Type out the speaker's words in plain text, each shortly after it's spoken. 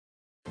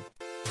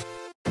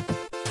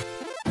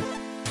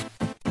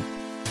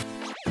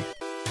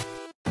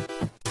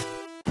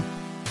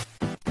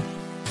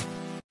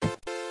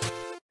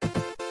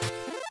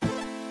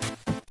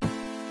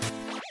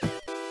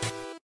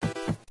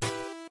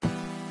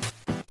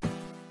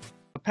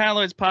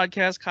Paneloids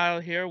podcast. Kyle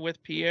here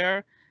with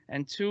Pierre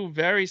and two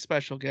very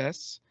special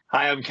guests.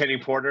 Hi, I'm Kenny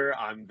Porter.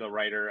 I'm the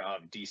writer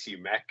of DC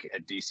Mech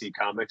at DC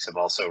Comics. I've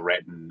also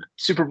written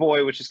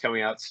Superboy, which is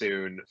coming out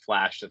soon,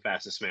 Flash, the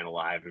Fastest Man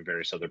Alive, and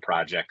various other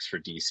projects for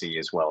DC,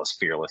 as well as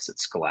Fearless at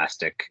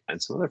Scholastic,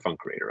 and some other fun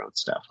creator-owned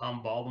stuff.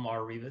 I'm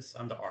Baldemar Rivas.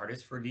 I'm the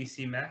artist for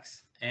DC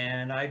Mechs,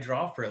 and I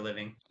draw for a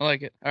living. I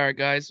like it. All right,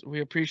 guys,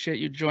 we appreciate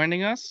you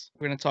joining us.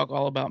 We're going to talk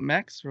all about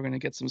mechs. We're going to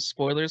get some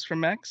spoilers for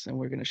mechs, and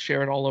we're going to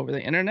share it all over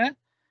the internet.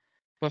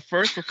 But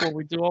first, before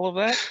we do all of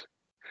that,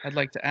 I'd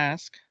like to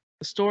ask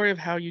the story of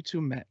how you two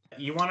met.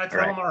 You want to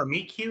tell them our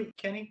meet cute,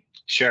 Kenny?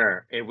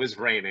 Sure. It was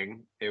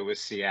raining. It was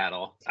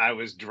Seattle. I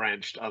was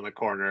drenched on the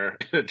corner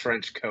in a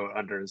trench coat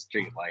under a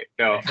streetlight.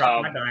 No, I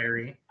dropped my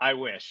diary. I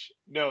wish.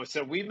 No,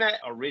 so we met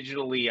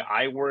originally.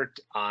 I worked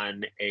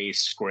on a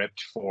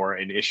script for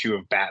an issue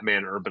of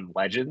Batman Urban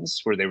Legends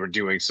where they were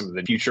doing some of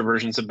the future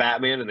versions of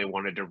Batman and they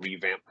wanted to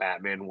revamp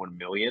Batman 1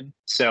 million.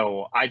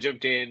 So I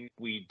jumped in.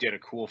 We did a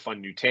cool,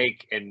 fun new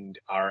take, and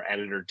our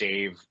editor,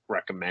 Dave,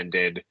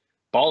 recommended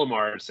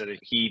Baldemar, said that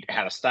he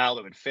had a style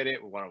that would fit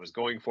it with what I was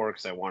going for,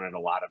 because I wanted a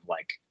lot of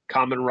like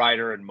Kamen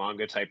Rider and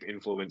manga type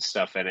influence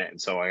stuff in it. And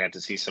so I got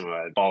to see some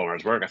of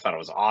Baldemar's work. I thought it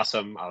was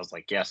awesome. I was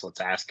like, yes, let's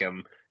ask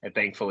him. And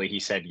thankfully he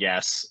said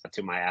yes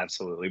to my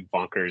absolutely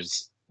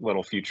bonkers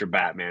little future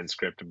Batman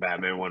script of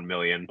Batman 1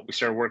 million. We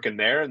started working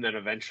there, and then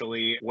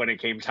eventually when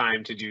it came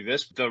time to do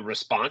this, the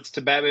response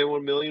to Batman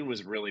 1 million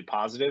was really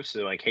positive.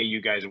 So like, hey,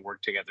 you guys have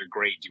worked together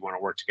great. Do you want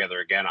to work together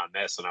again on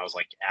this? And I was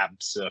like,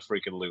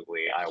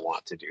 abso-freaking-lutely, I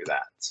want to do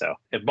that. So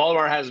if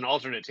Baldemar has an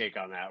alternate take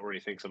on that where he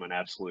thinks I'm an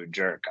absolute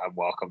jerk, I'm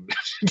welcome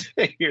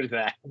to hear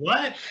that.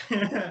 What?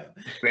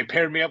 They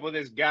paired me up with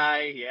this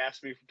guy. He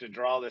asked me to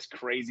draw this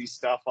crazy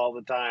stuff all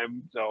the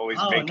time. So always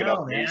making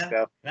up new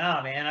stuff.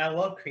 No, man, I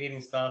love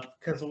creating stuff,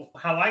 because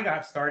how I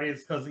got started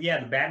is because,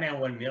 the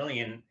Batman 1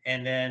 million,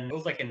 and then it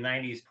was like a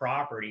 90s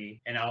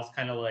property, and I was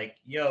kind of like,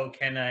 yo,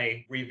 can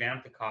I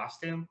revamp the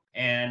costume?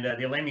 And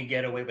they let me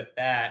get away with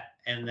that,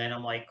 and then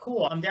I'm like,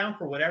 cool, I'm down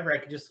for whatever. I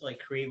could just like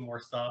create more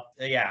stuff.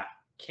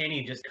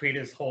 Kenny just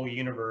created this whole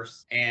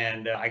universe,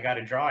 and I got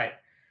to draw it,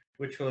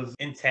 which was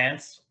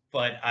intense,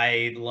 but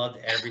I loved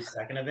every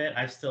second of it.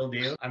 I still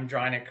do. I'm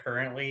drawing it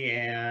currently,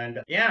 and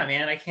yeah,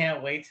 man, I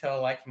can't wait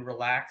till I can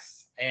relax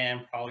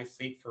and probably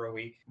sleep for a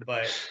week.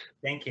 But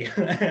thank you.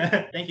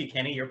 Thank you,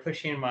 Kenny. You're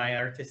pushing my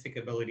artistic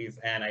abilities,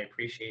 and I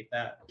appreciate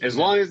that. As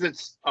long as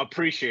it's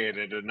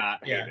appreciated and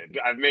not hated.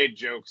 I've made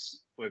jokes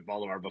with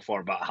Baldemar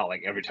before about how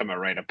like every time I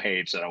write a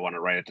page that I want to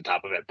write at the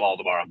top of it,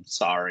 Baldemar, I'm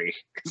sorry,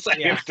 because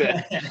I have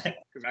to,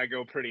 because I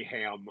go pretty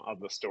ham on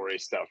the story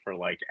stuff for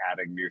like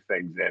adding new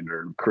things in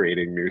or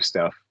creating new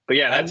stuff. But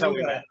yeah, that's how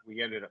we met.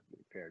 We ended up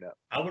paired up.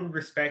 I would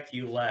respect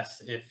you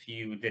less if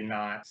you did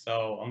not,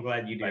 so I'm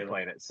glad you did. I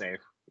played it safe.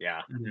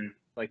 Yeah. Mm-hmm.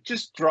 Like,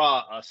 just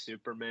draw a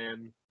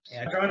Superman.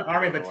 Yeah, draw an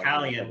army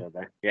battalion.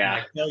 Yeah.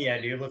 Like, hell yeah,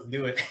 dude, let's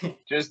do it.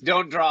 Just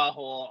don't draw a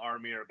whole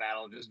army or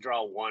battle. Just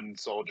draw one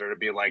soldier to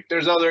be like,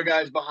 there's other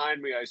guys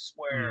behind me, I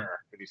swear.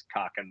 But he's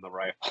cocking the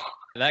rifle.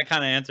 That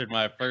kind of answered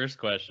my first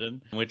question,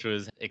 which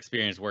was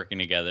experience working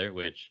together,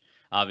 which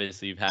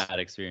obviously you've had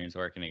experience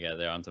working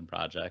together on some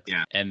projects.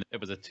 Yeah. And it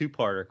was a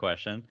two-parter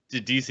question.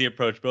 Did DC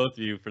approach both of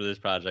you for this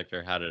project,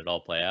 or how did it all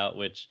play out?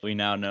 Which we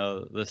now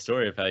know the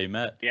story of how you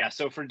met. Yeah,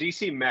 so for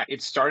DC Mech,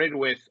 it started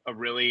with a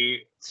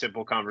really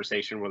simple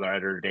conversation with our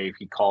editor, Dave.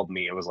 He called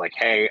me and was like,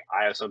 hey,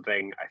 I have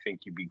something I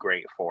think you'd be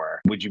great for.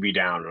 Would you be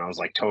down? And I was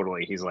like,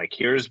 totally. He's like,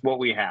 here's what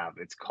we have.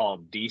 It's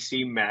called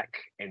DC Mech,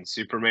 and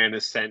Superman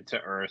is sent to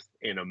Earth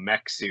in a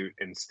mech suit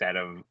instead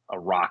of a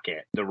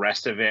rocket. The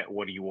rest of it,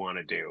 what do you want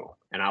to do?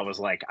 And I was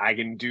like, I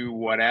can do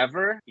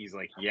whatever. He's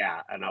like, yeah.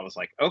 And I was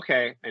like,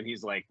 okay. And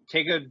he's like,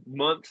 take a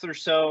month or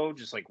so,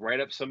 just like write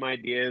up some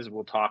ideas.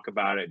 We'll talk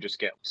about it. Just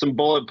get some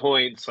bullet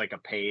points, like a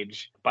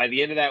page. By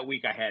the end of that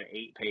week, I had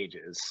 8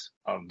 pages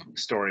of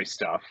story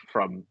stuff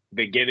from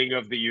beginning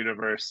of the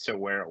universe to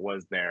where it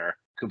was there.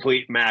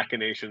 Complete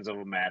machinations of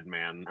a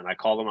madman. And I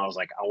called him. I was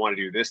like, I want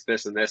to do this,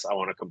 this, and this. I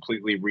want to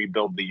completely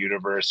rebuild the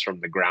universe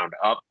from the ground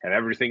up, have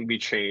everything be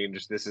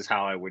changed. This is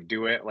how I would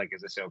do it. Like,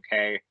 is this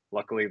okay?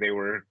 Luckily, they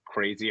were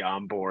crazy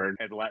on board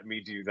and let me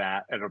do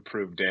that and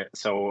approved it.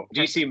 So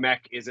DC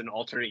Mech is an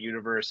alternate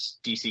universe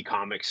DC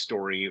Comics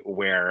story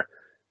where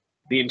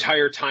the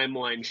entire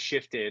timeline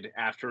shifted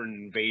after an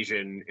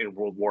invasion in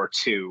World War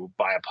II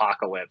by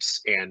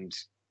Apocalypse, and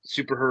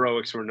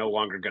superheroics were no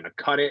longer going to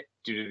cut it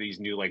due to these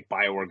new like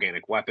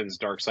bioorganic weapons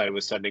Darkseid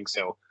was sending.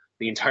 So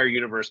the entire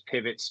universe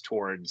pivots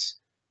towards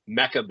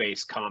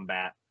mecha-based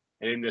combat.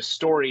 And in this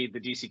story, the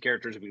DC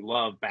characters we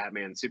love,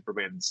 Batman,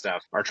 Superman, and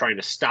stuff, are trying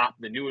to stop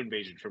the new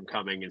invasion from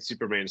coming. And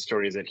Superman's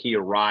story is that he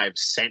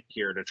arrives sent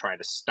here to try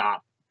to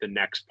stop the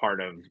next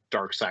part of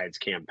Darkseid's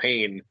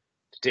campaign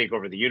to take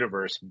over the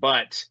universe.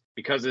 But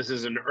because this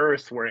is an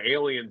Earth where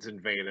aliens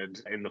invaded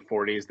in the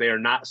 40s, they are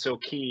not so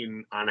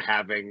keen on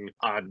having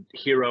a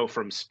hero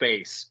from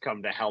space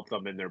come to help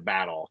them in their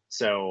battle.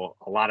 So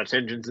a lot of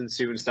tensions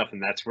ensue and stuff,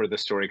 and that's where the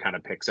story kind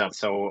of picks up.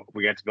 So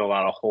we get to build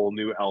out a whole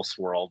new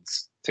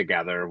Elseworlds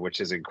together,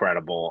 which is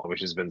incredible,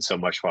 which has been so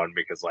much fun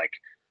because like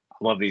I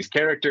love these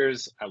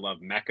characters. I love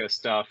mecha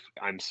stuff.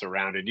 I'm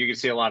surrounded. You can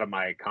see a lot of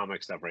my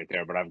comic stuff right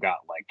there, but I've got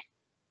like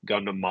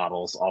Gundam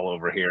models all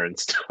over here and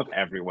stuff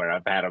everywhere.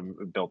 I've had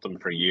them, built them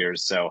for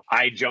years. So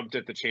I jumped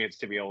at the chance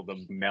to be able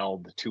to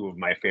meld two of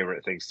my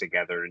favorite things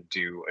together and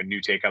do a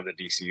new take on the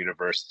DC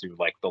universe through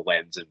like the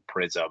lens and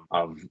prism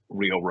of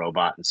real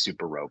robot and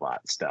super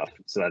robot stuff.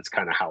 So that's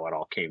kind of how it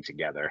all came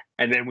together.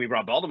 And then we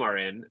brought Baldemar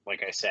in,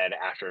 like I said,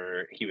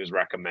 after he was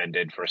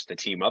recommended for us to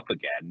team up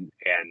again.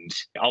 And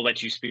I'll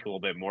let you speak a little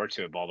bit more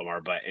to it,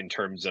 Baldemar, but in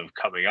terms of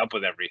coming up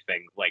with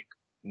everything, like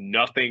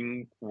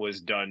nothing was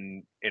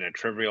done in a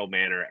trivial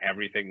manner.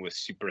 Everything was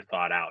super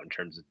thought out in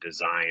terms of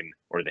design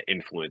or the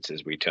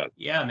influences we took.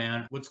 Yeah,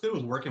 man. What's good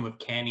with working with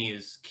Kenny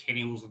is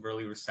Kenny was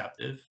really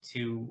receptive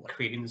to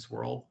creating this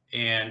world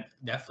and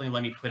definitely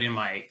let me put in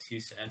my 2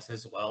 cents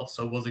as well.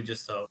 So it wasn't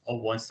just a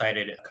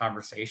one-sided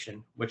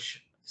conversation,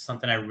 which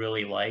something I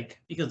really like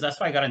because that's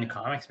why I got into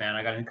comics, man.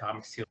 I got into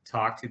comics to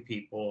talk to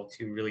people,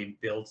 to really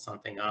build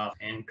something up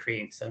and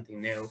create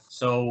something new.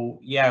 So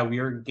yeah, we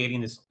are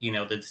getting this,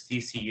 this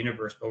DC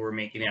universe, but we're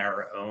making it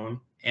our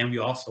own. And we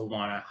also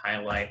want to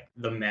highlight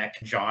the mech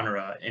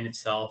genre in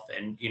itself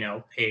and,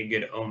 pay a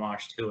good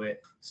homage to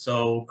it.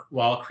 So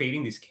while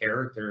creating these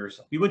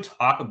characters, we would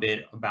talk a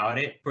bit about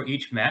it for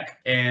each mech.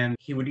 And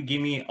he would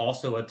give me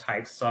also a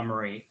type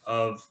summary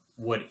of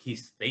what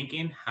he's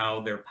thinking,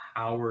 how their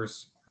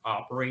powers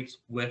operates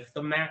with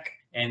the mech,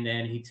 and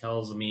then he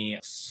tells me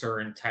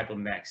certain type of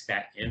mechs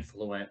that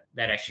influence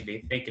that I should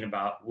be thinking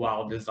about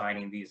while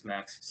designing these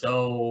mechs.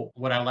 So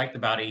what I liked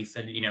about it, he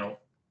said,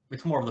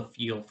 it's more of the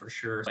feel for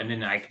sure. And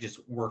then I could just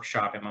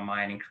workshop in my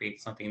mind and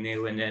create something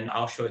new. And then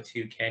I'll show it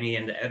to Kenny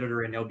and the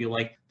editor, and they'll be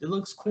like, it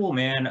looks cool,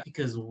 man.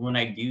 Because when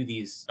I do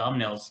these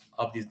thumbnails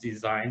of these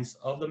designs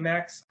of the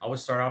mechs, I would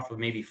start off with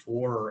maybe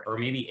 4 or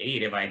maybe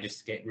 8 if I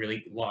just get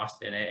really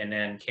lost in it. And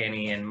then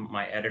Kenny and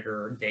my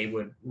editor, they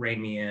would rein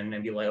me in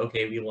and be like,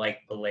 okay, we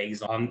like the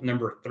legs on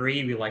number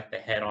 3. We like the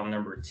head on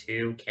number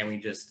 2. Can we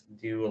just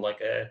do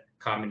like a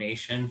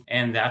combination?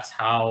 And that's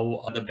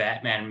how the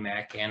Batman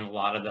mech and a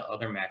lot of the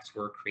other mechs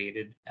were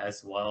created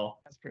as well.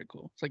 That's pretty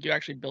cool. It's like you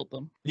actually built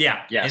them.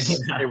 Yeah. Yes.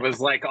 It was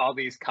like all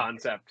these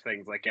concept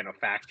things like in a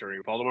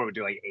factory. Voldemort would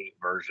do like 8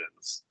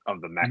 versions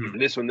of the mech. Mhm.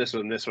 This one.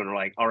 We're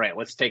like, all right,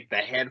 let's take the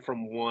head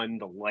from 1,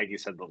 like you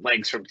said, the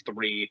legs from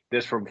 3,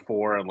 this from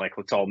 4, and like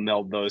let's all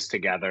meld those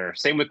together.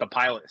 Same with the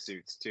pilot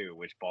suits too,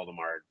 which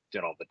Baldemar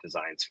did all the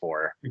designs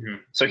for. Mhm.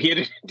 So he had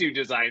to do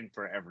design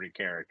for every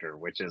character,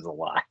 which is a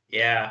lot.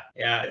 Yeah.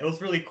 It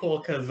was really cool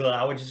because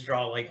I would just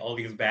draw like all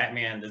these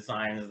Batman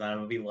designs, and I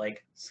would be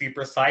like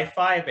super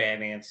sci-fi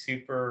Batman,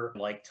 super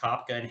like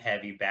Top Gun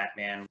heavy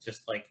Batman,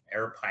 just like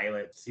air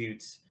pilot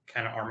suits,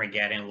 kind of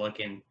Armageddon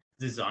looking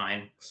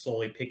design,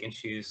 slowly pick and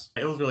choose.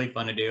 It was really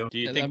fun to do. Do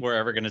you And think then- we're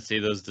ever going to see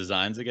those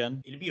designs again?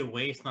 It'd be a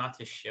waste not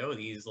to show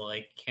these.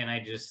 Like, can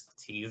I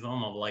just tease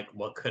them of like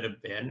what could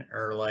have been,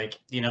 or like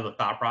the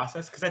thought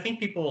process? Because I think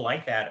people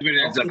like that. Even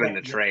ends up Also, in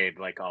the trade,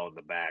 like all in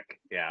the back.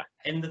 Yeah.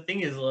 And the thing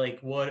is, like,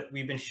 what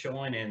we've been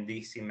showing in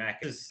DC Mech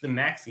is the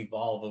mechs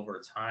evolve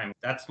over time.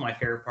 That's my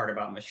favorite part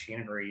about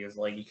machinery is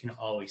like you can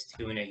always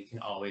tune it, you can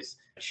always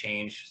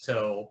change.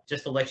 So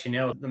just to let you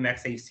know, the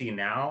mechs that you see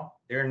now,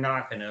 they're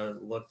not going to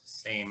look the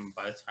same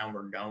by the time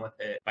we're done with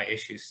it by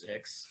issue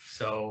 6.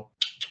 So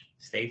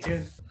stay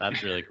tuned.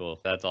 That's really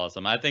cool. That's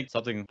awesome. I think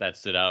something that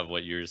stood out of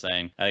what you were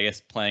saying, I guess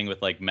playing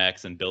with like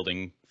mechs and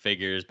building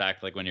figures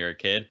back like when you were a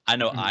kid. I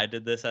know I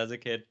did this as a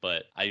kid,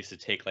 but I used to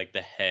take like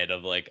the head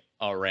of like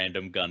a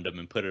random Gundam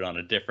and put it on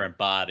a different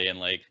body, and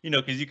like,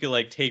 because you could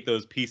like take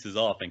those pieces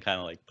off and kind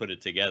of like put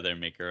it together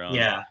and make your own.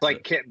 Yeah. It's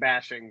like kit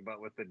bashing,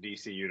 but with the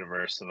DC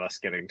universe of us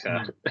getting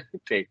to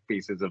take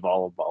pieces of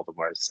all of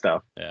Baldemar's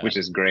stuff, Yeah. which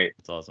is great.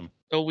 It's awesome.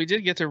 So we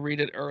did get to read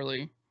it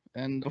early.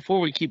 And before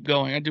we keep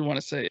going, I do want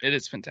to say it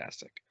is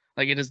fantastic.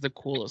 Like, it is the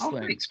coolest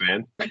thing. Thanks,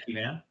 man. Thank you,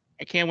 man.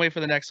 I can't wait for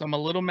the next. I'm a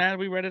little mad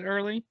we read it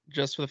early,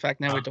 just for the fact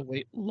now we have to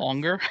wait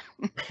longer.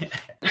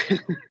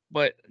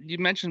 But you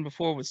mentioned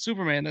before with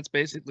Superman, that's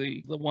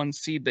basically the one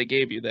seed they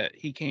gave you, that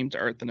he came to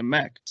Earth in a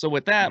mech. So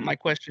with that, my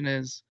question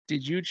is,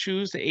 did you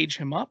choose to age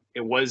him up?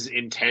 It was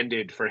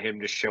intended for him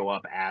to show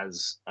up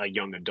as a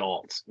young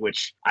adult,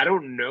 which I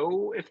don't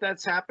know if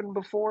that's happened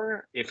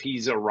before, if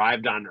he's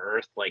arrived on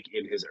Earth like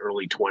in his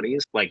early 20s,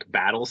 like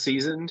battle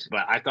seasoned.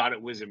 But I thought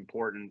it was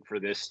important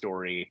for this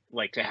story,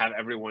 like to have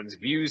everyone's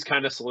views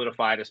kind of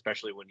solidified,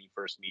 especially when he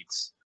first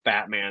meets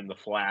Batman, the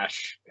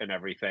Flash, and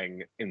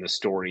everything in the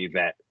story,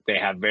 that they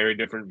have very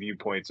different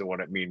viewpoints of what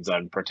it means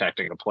on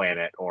protecting a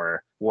planet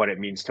or what it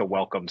means to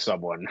welcome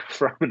someone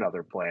from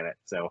another planet.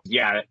 So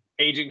yeah,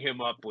 aging him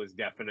up was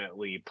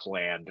definitely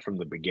planned from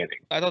the beginning.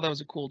 I thought that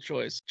was a cool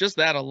choice. Just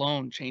that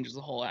alone changes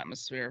the whole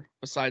atmosphere,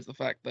 besides the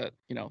fact that,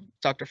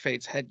 Dr.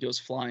 Fate's head goes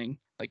flying,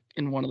 like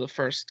in one of the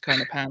first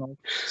kind of panel.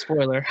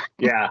 Spoiler.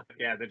 Yeah,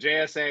 the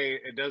JSA,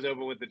 it does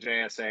open with the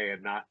JSA,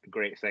 and not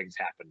great things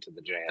happen to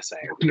the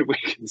JSA. We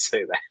can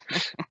say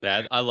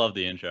that. I love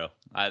the intro.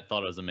 I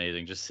thought it was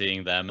amazing just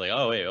seeing them like,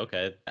 oh wait,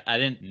 okay. I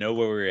didn't know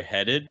where we were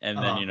headed, and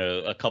then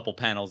a couple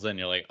panels in,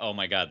 you're like, oh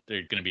my god,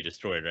 they're gonna be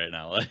destroyed right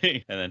now, like,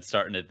 and then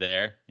starting it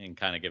there and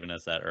kind of giving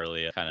us that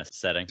early kind of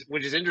setting.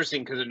 Which is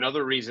interesting because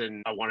another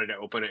reason I wanted to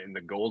open it in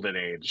the Golden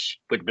Age,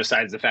 but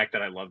besides the fact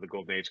that I love the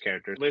Golden Age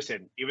characters,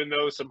 listen, even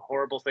though some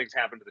horrible things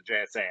happened to the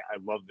JSA, I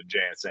love the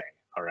JSA.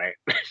 All right.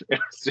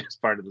 It's just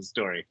part of the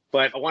story.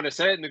 But I want to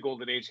set it in the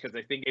Golden Age because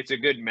I think it's a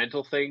good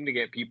mental thing to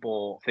get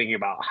people thinking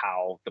about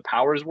how the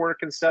powers work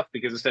and stuff.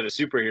 Because instead of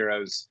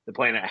superheroes, the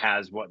planet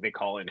has what they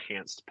call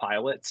enhanced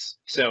pilots.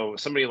 So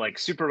somebody like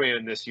Superman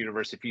in this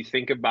universe, if you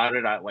think about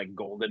it at like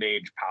Golden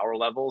Age power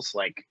levels,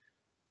 like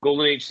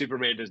Golden Age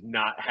Superman does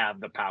not have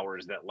the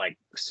powers that like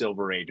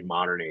Silver Age,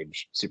 Modern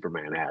Age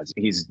Superman has.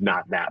 He's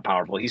not that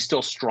powerful. He's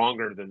still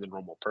stronger than the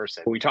normal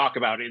person. We talk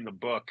about in the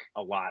book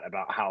a lot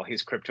about how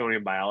his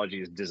Kryptonian biology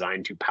is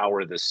designed to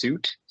power the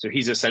suit. So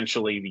he's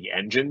essentially the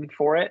engine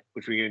for it,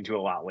 which we get into a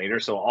lot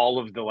later. So all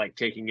of the like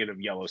taking in of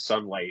yellow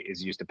sunlight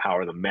is used to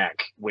power the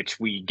mech, which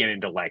we get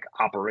into like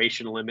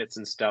operation limits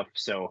and stuff.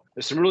 So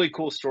there's some really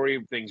cool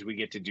story things we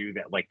get to do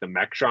that like the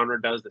mech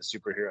genre does that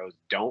superheroes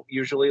don't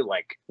usually.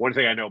 Like one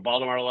thing I know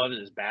Baldemar loves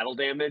is battle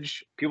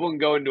damage. People can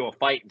go into a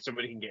fight and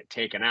somebody can get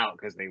taken out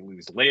because they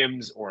lose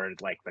limbs or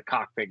like the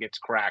cockpit gets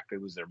cracked, they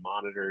lose their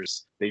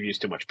monitors, they've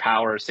used too much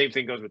power. Same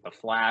thing goes with the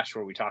Flash,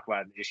 where we talk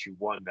about in issue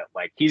 1 that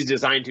like he's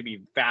designed to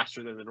be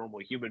faster than the normal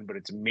human, but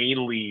it's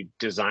mainly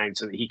designed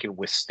so that he can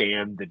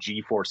withstand the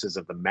G-forces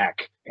of the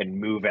mech and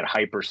move at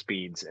hyper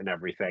speeds and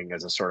everything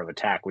as a sort of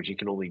attack, which he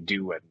can only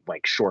do at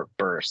like short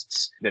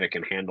bursts that it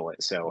can handle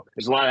it. So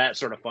there's a lot of that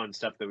sort of fun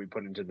stuff that we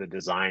put into the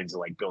designs,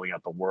 like building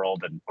out the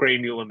world and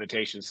creating new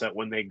limitations so that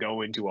when they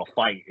go into a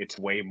fight, it's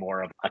way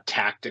more of a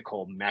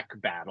tactical mech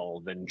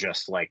battle than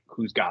just like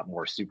who's got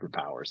more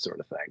superpowers sort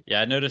of thing.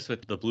 Yeah, I noticed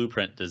with the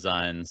blueprint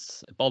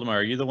designs. Baldemar,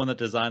 are you the one that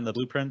designed the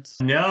blueprints?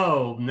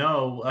 No,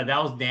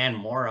 that was Dan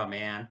Mora,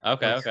 man.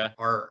 Okay, Those okay.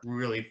 are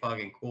really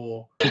fucking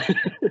cool.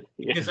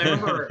 Yeah. Because I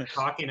remember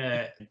talking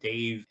to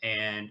Dave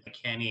and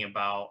Kenny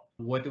about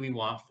what do we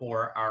want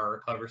for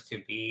our covers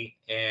to be,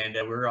 and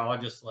we were all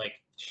just like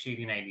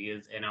shooting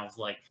ideas, and I was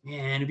like,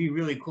 man, it'd be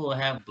really cool to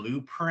have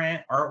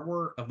blueprint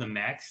artwork of the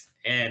mechs.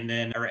 And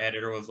then our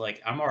editor was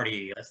like, I'm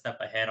already a step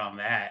ahead on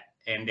that.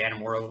 And Dan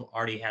Morrow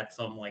already had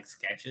some like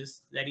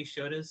sketches that he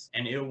showed us,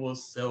 and it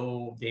was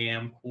so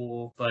damn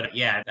cool. But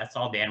yeah, that's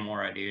all Dan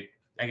Morrow, dude.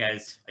 That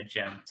guy's a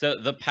gem. So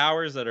the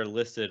powers that are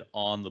listed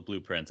on the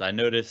blueprints, I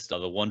noticed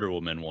the Wonder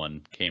Woman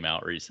one came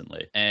out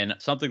recently. And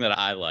something that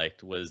I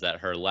liked was that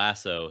her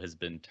lasso has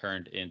been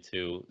turned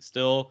into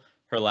still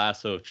her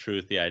lasso of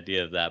truth, the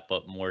idea of that,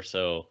 but more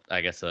so,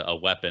 I guess, a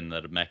weapon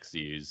that mechs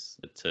use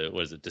to,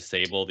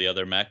 disable the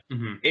other mech?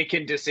 Mm-hmm. It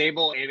can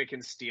disable and it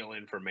can steal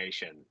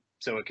information.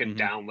 So it can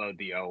download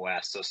the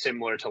OS. So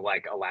similar to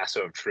like a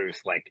lasso of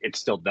truth, like it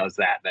still does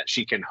that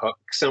she can hook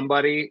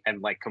somebody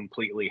and like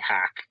completely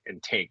hack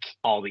and take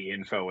all the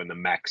info in the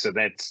mech. So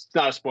that's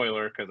not a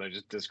spoiler because I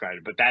just described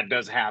it, but that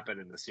does happen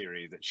in the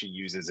series that she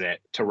uses it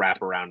to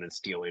wrap around and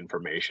steal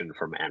information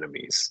from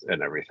enemies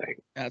and everything.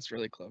 That's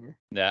really clever.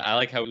 Yeah, I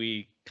like how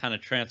we kind of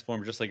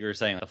transform, just like you were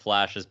saying, the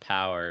Flash's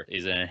power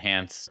is an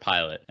enhanced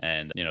pilot.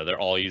 And, they're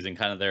all using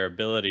kind of their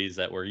abilities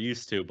that we're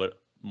used to,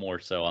 but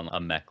more so on a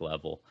mech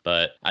level.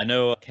 But I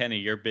know, Kenny,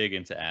 you're big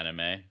into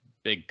anime.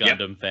 Big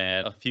Gundam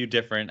fan. A few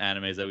different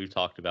animes that we've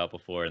talked about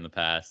before in the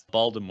past.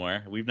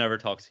 Baldemar, we've never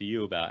talked to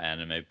you about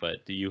anime,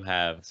 but do you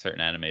have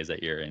certain animes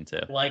that you're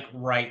into? Like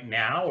right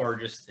now or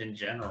just in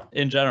general?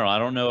 In general, I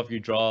don't know if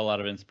you draw a lot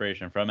of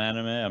inspiration from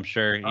anime. I'm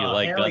sure you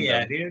like hell Gundam.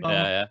 Yeah, dude.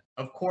 Yeah.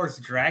 Of course,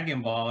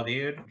 Dragon Ball,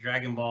 dude.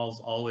 Dragon Ball's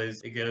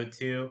always a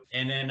go-to.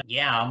 And then,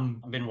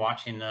 I've been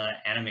watching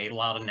anime, a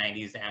lot of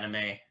 90s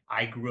anime.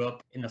 I grew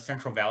up in the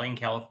Central Valley in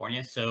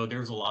California, so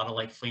there's a lot of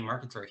like flea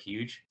markets are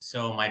huge.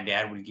 So my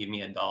dad would give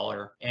me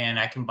 $1 and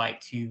I can buy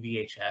 2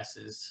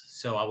 VHSs.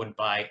 So I would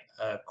buy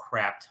a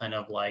crap ton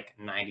of like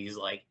 90s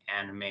like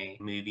anime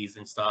movies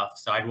and stuff.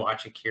 So I'd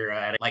watch Akira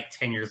at like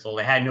 10 years old.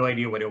 I had no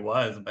idea what it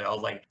was, but I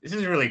was like, this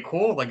is really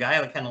cool. The guy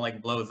kind of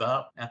like blows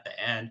up at the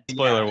end.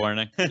 Spoiler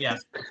warning.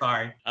 Yes,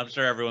 sorry. I'm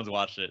sure everyone's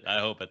watched it, I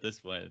hope, at this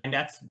point. And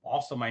that's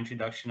also my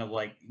introduction of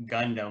like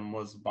Gundam,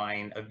 was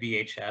buying a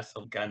VHS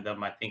of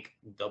Gundam, I think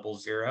 00.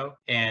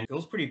 And it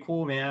was pretty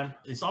cool, man.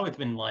 It's always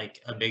been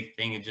like a big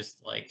thing. It's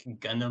just like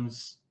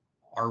Gundams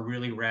are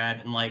really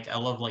rad. And like I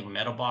love like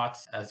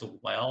Metabots as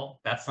well.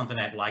 That's something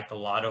I'd liked a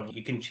lot of.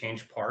 You can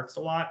change parts a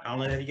lot. I don't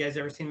know if you guys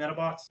ever seen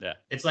Metabots. Yeah.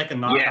 It's like a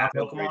knockoff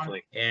Pokemon.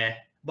 Briefly. Yeah.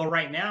 But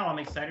right now I'm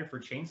excited for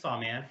Chainsaw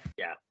Man.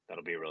 Yeah.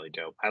 That'll be really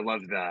dope. I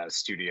love the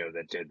studio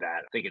that did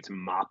that. I think it's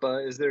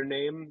MAPPA is their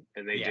name.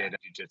 And they did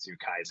Jujutsu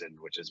Kaisen,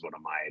 which is one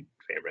of my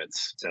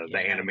favorites. So the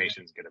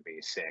animation's going to be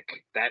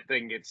sick. That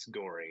thing gets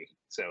gory.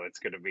 So it's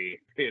going to be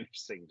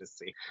interesting to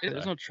see.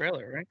 There's no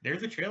trailer, right?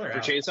 There's a trailer For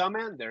out. Chainsaw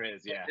Man? There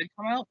is, yeah. Did it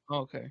come out? Oh,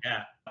 okay.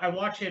 Yeah. I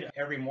watch it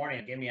every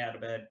morning. Get me out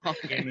of bed.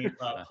 Get me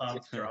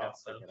pumped draw.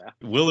 So.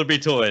 Will there be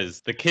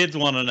toys? The kids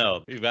want to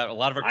know. We've got a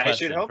lot of requests. I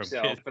should hope from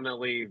so. kids.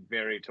 Definitely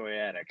very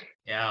toyetic.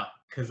 Yeah,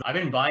 because I've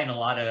been buying a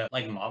lot of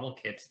like model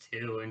kits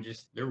too, and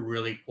just they're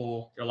really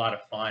cool. They're a lot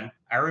of fun.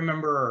 I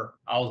remember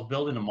I was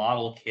building a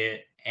model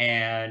kit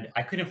and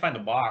I couldn't find the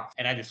box,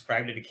 and I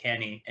described it to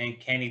Kenny, and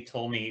Kenny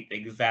told me the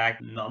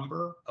exact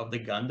number of the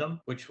Gundam,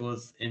 which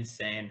was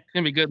insane. It's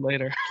gonna be good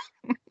later.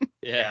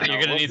 Yeah, you're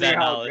We'll gonna need see that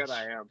how knowledge. good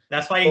I am.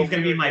 That's why Well, he's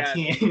gonna be my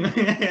team.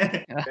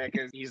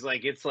 Because he's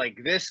like, it's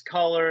like this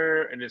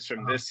color and it's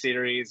from this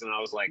series, and I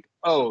was like,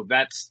 oh,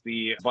 that's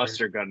the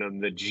Buster Gundam,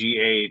 the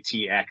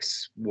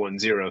GATX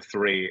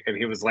 103, and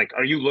he was like,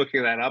 are you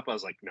looking that up? I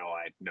was like, no,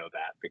 I know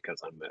that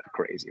because I'm a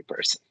crazy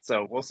person.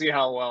 So we'll see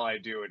how well I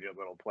do in your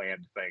little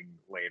planned thing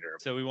later.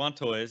 So we want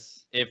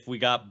toys. If we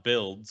got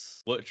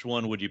builds, which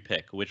one would you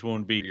pick? Which one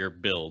would be your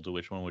build?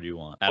 Which one would you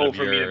want? Out of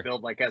For me to your...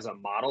 build like as a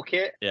model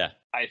kit? Yeah.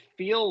 I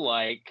feel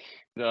like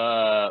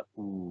there's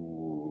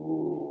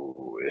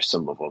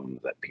some of them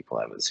that people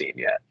haven't seen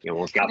yet. You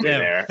almost got me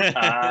there.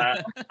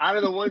 Out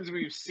of the ones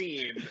we've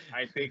seen,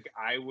 I think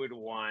I would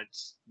want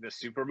the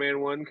Superman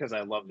one because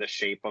I love the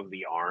shape of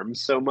the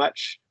arms so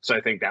much. So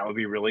I think that would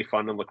be really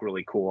fun and look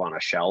really cool on a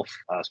shelf,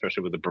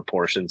 especially with the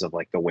proportions of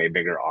like the way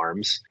bigger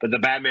arms. But the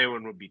Batman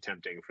one would be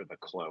tempting for the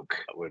cloak.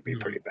 It would be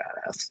pretty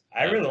badass.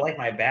 I really like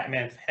my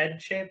Batman's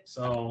head shape,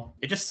 so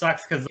it just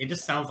sucks because it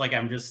just sounds like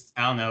I'm just,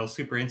 I don't know,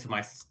 super into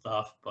my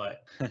stuff,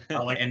 but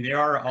and there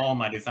are all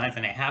my designs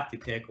and I have to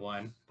pick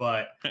one,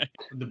 but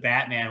the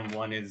Batman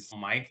one is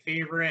my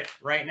favorite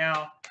right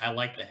now. I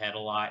like the head a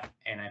lot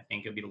and I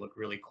think it'd be look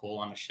really cool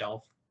on a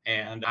shelf.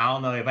 And I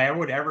don't know if I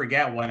would ever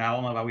get one. I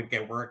don't know if I would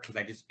get work because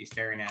I'd just be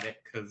staring at it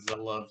because I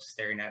love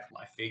staring at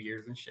my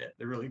figures and shit.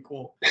 They're really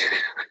cool.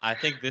 I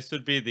think this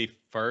would be the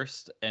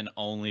first and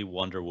only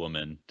Wonder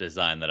Woman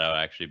design that I would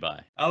actually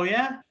buy. Oh,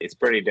 yeah? It's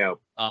pretty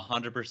dope.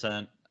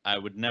 100%. I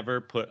would never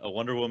put a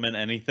Wonder Woman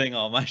anything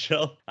on my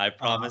shelf. I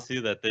promise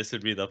you that this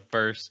would be the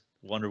first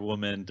Wonder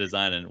Woman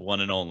design and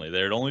one and only.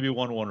 There'd only be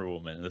one Wonder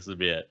Woman, and this would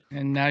be it.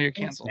 And now you're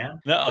canceled. Yeah.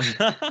 No.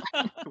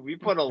 We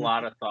put a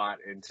lot of thought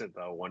into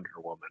the Wonder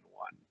Woman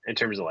one in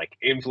terms of like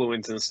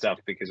influence and stuff,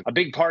 because a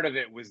big part of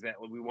it was that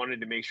we wanted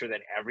to make sure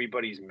that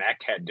everybody's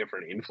mech had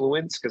different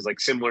influence, because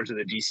like similar to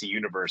the DC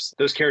universe,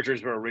 those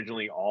characters were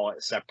originally all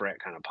separate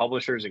kind of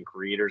publishers and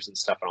creators and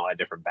stuff and all had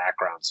different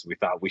backgrounds. So we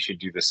thought we should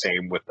do the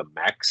same with the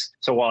mechs.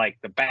 So while like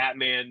the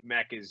Batman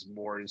mech is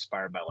more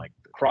inspired by like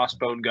the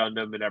Crossbone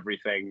Gundam and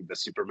everything, the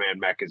Superman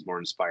mech is more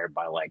inspired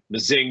by like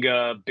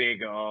Mazinga,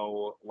 Big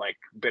O, like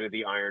bit of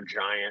the Iron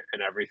Giant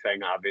and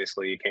everything.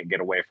 Obviously you can't get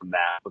away from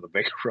that with a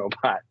big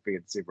robot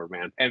being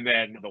Superman. And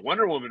then the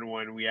Wonder Woman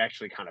one, we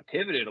actually kind of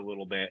pivoted a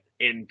little bit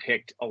and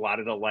picked a lot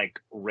of the like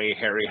Ray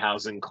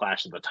Harryhausen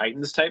Clash of the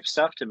Titans type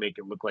stuff to make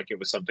it look like it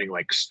was something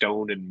like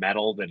stone and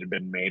metal that had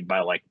been made by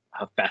like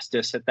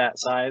Hephaestus at that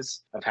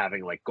size, of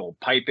having like gold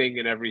piping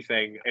and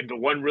everything. And the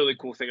one really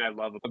cool thing I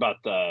love about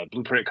the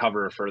blueprint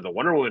cover for the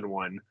Wonder Woman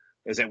one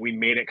is that we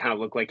made it kind of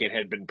look like it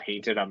had been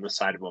painted on the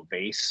side of a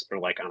vase or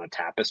like on a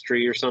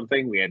tapestry or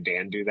something. We had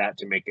Dan do that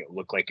to make it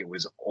look like it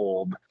was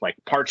old, like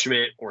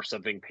parchment or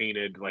something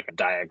painted, like a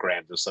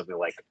diagram of something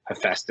like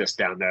Hephaestus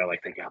down there.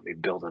 Like they got me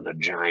building a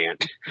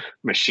giant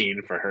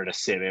machine for her to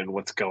sit in.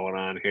 What's going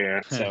on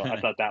here? So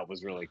I thought that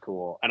was really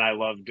cool. And I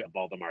loved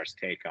Baldemar's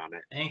take on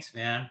it. Thanks,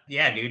 man.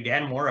 Yeah, dude,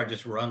 Dan Mora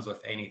just runs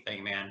with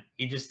anything, man.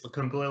 He just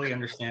completely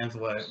understands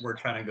what we're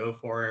trying to go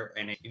for,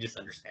 and he just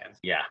understands.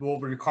 Yeah. Well,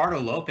 Ricardo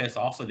Lopez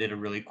also did a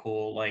really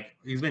cool, like,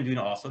 he's been doing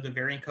also the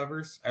variant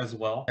covers as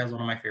well. He has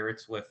one of my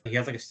favorites he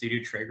has like a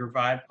Studio Traeger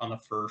vibe on the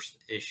first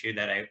issue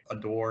that I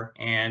adore.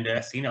 And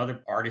seeing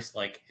other artists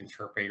like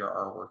interpret your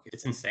artwork,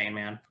 it's insane,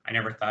 man. I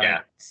never thought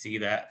I'd see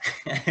that.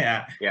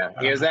 Yeah.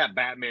 He has that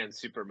Batman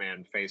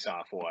Superman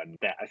face-off one.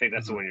 That I think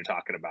that's the one you're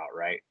talking about,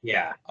 right?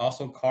 Yeah.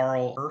 Also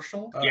Carl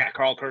Herschel.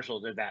 Carl Herschel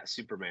did that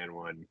Superman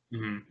one.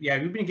 Mm-hmm. Yeah,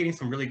 we've been getting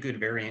some really good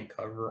variant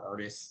cover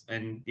artists,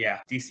 and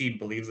yeah, DC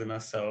believes in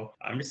us, so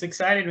I'm just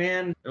excited,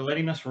 man. They're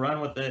letting us run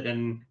with it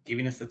and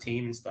giving us the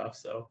team and stuff.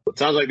 So it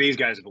sounds like these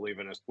guys believe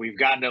in us. We've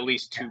gotten at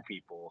least 2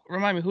 people.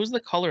 Remind me, who's the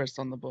colorist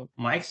on the book?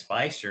 Mike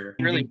Spicer.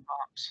 Really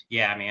pops.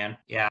 Yeah, man.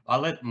 Yeah,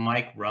 I'll let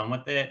Mike run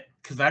with it,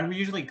 because I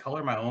usually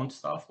color my own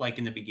stuff like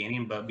in the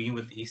beginning, but being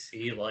with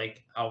DC,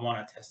 like I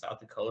want to test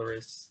out the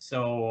colorists.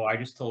 So I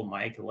just told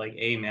Mike, like,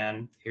 hey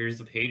man, here's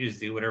the pages,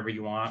 do whatever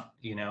you want,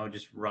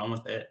 just run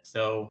with it.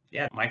 So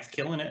yeah, Mike's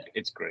killing it.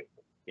 It's great.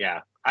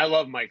 Yeah. I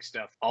love Mike's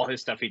stuff. All his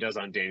stuff he does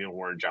on Daniel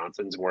Warren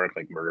Johnson's work,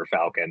 like Murder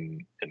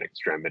Falcon and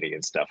Extremity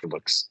and stuff, it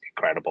looks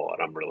incredible.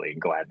 And I'm really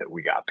glad that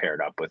we got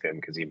paired up with him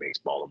because he makes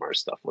Baldemar's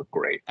stuff look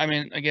great. I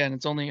mean, again,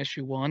 it's only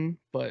issue 1,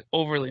 but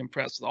overly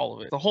impressed with all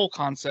of it. The whole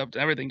concept,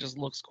 everything just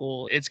looks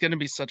cool. It's going to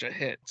be such a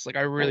hit. It's like,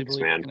 I really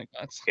believe it's going to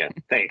guts. Yeah,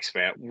 thanks,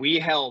 man. We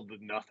held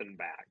nothing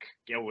back.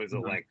 It was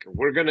like,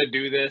 we're going to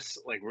do this.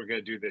 Like, we're going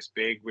to do this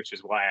big, which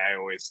is why I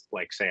always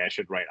like say I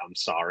should write "I'm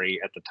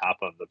sorry" at the top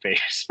of the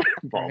page for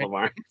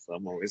Baldemar. So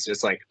I'm always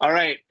just like, all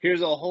right,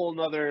 here's a whole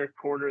nother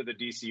corner of the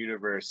DC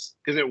universe.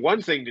 Because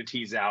one thing to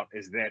tease out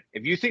is that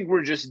if you think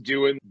we're just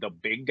doing the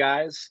big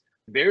guys,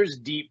 There's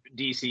deep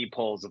DC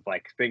pulls of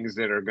like things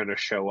that are going to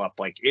show up.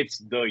 Like it's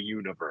the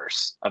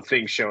universe of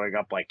things showing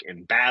up like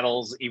in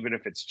battles, even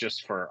if it's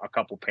just for a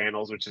couple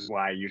panels, which is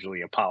why I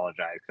usually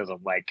apologize because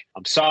I'm like,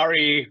 I'm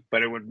sorry,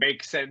 but it would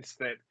make sense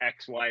that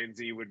X, Y, and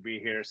Z would be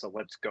here. So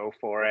let's go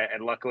for it.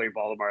 And luckily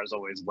Baldemar is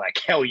always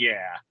like, hell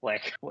yeah,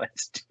 like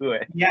let's do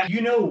it. Yeah,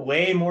 you know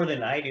way more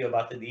than I do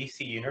about the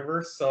DC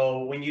universe.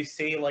 So when you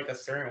say like a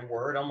certain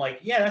word, I'm like,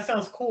 yeah, that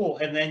sounds cool.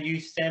 And then you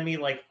send me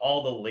like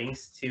all the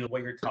links to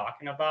what you're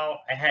talking about.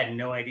 I had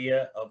no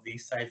idea of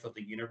these sides of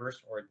the universe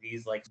or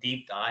these like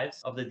deep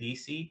dives of the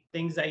DC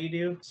things that you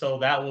do. So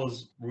that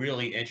was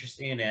really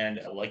interesting and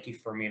lucky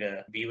for me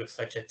to be with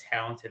such a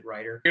talented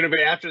writer. You're gonna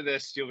be after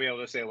this, you'll be able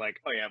to say like,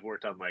 oh yeah, I've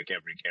worked on like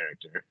every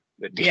character.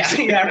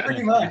 Yeah,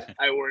 pretty much.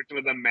 I worked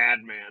with a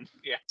madman.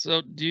 Yeah.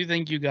 So do you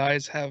think you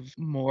guys have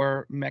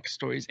more mech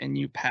stories in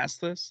you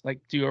past this?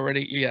 Like, do you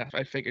already, yeah,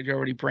 I figured you're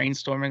already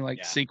brainstorming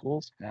like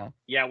sequels. Yeah.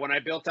 Yeah, when I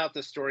built out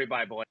the story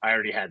Bible, I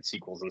already had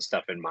sequels and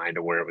stuff in mind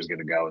of where it was going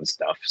to go and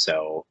stuff.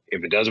 So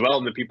if it does well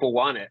and the people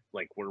want it,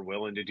 like we're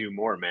willing to do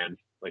more, man.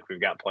 Like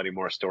we've got plenty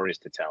more stories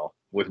to tell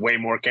with way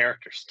more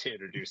characters to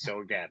introduce.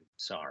 So again,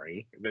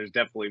 sorry, there's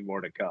definitely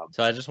more to come.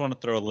 So I just want to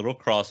throw a little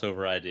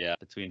crossover idea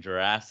between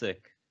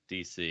Jurassic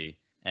DC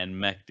and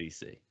Mech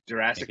DC.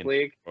 Jurassic Making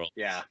League? worlds.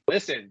 Yeah.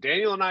 Listen,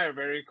 Daniel and I are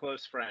very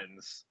close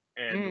friends,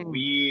 and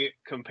we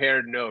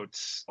compared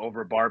notes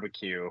over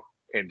barbecue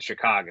in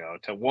Chicago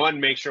to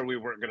one, make sure we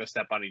weren't going to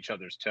step on each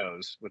other's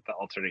toes with the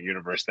alternate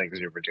universe things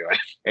we were doing,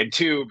 and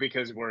two,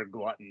 because we're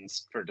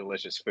gluttons for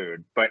delicious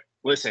food. But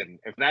listen,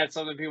 if that's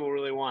something people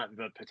really want,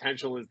 the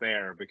potential is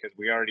there because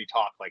we already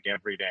talk like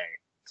every day.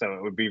 So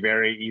it would be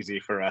very easy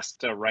for us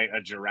to write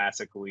a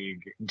Jurassic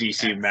League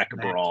DC mech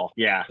brawl.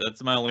 Yeah.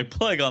 That's my only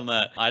plug on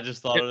that. I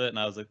just thought of it and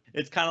I was like,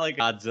 it's kind of like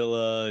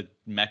Godzilla,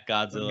 Mech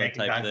Godzilla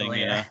type thing,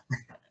 you know?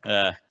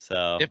 Yeah.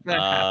 So if that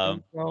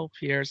happens, though,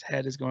 Pierre's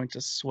head is going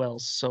to swell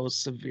so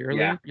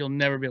severely, you'll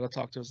never be able to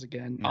talk to us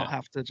again. I'll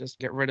have to just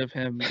get rid of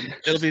him. And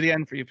it'll be the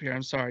end for you, Pierre.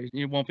 I'm sorry.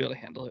 You won't be able to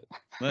handle it.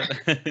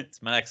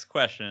 It's my next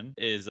question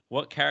is,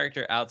 what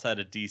character outside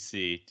of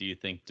DC do you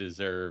think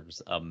deserves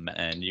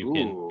and you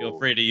can feel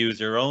free to use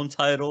your own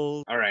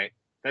title. All right.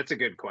 That's a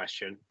good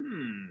question.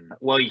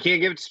 Well, you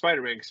can't give it to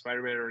Spider-Man because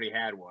Spider-Man already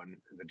had one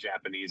in the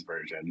Japanese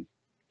version.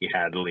 He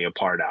had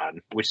Leopardon,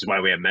 which is why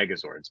we have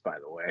Megazords, by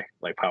the way.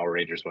 Like Power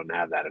Rangers wouldn't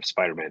have that if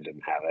Spider-Man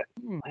didn't have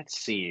it. Let's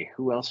see.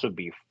 Who else would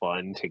be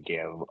fun to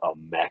give a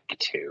mech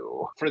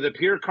to? For the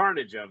pure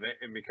carnage of it,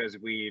 and because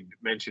we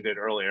mentioned it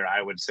earlier,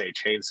 I would say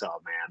Chainsaw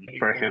Man.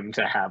 For him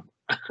to have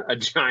a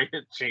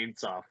giant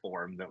chainsaw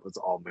form that was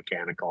all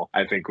mechanical,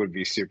 I think would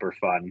be super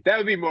fun. That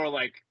would be more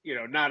like, you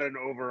know, not an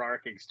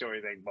overarching story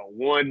thing, but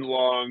one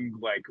long,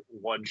 like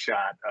one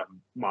shot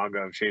manga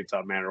of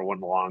Chainsaw Man or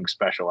one long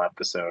special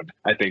episode,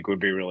 I think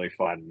would be really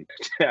fun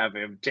to have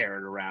him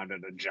tearing around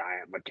in a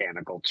giant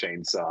mechanical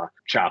chainsaw,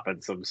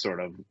 chopping some sort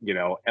of, you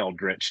know,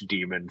 eldritch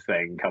demon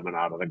thing coming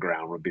out of the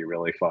ground would be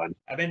really fun.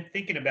 I've been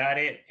thinking about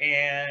it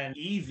and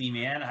easy,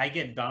 man. I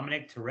get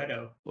Dominic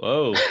Toretto.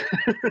 Whoa.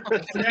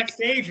 What's the next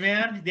stage,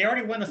 man? They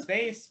already won the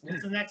space.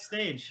 What's the next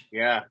stage?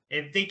 Yeah.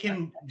 If they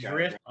can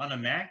drift on a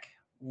mech,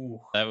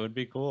 ooh. That would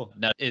be cool.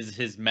 Now, is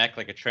his mech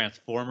like a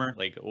transformer?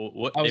 Like,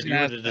 what if you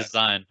were to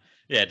design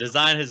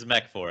his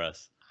mech for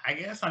us? I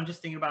guess I'm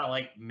just thinking about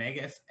like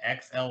Megas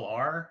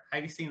XLR.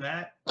 Have you seen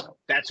that?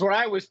 That's what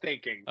I was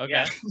thinking. Okay.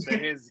 Yeah,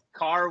 that his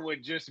car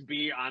would just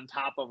be on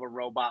top of a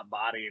robot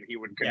body and he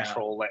would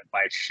control it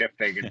by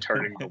shifting and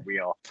turning the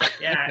wheel.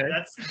 Yeah,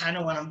 that's kind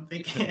of what I'm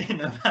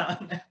thinking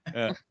about.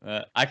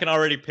 I can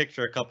already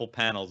picture a couple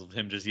panels of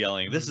him just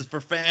yelling, "This is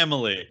for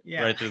family!"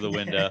 right through the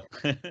window.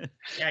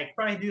 Yeah, I'd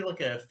probably do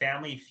like a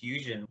family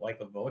fusion, like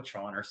a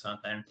Voltron or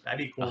something. That'd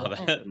be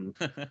cool.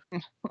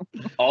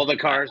 All the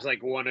cars,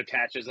 like one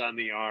attaches on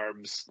the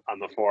arms, on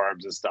the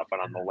forearms and stuff, and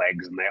on the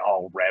legs, and they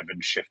all rev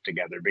and shift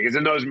together. Because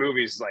in those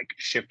movies, like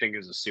shifting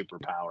is a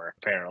superpower.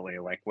 Apparently,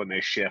 like when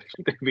they shift,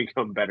 they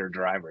become better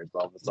drivers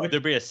all of a sudden. Would there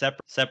be a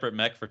separate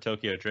mech for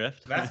Tokyo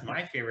Drift? That's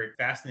my favorite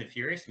Fast and the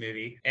Furious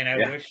movie, and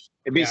I wish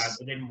they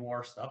did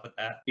more stuff with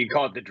that. You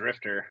call it the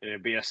Drifter, and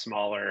it'd be a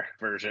smaller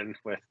version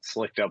with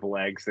slicked up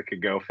legs that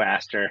could go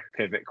faster,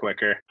 pivot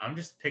quicker. I'm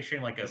just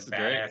picturing like a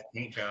badass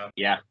paint job.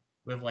 Yeah.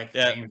 With like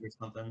flames or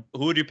something.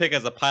 Who would you pick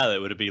as a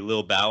pilot? Would it be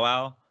Lil Bow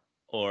Wow?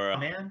 Or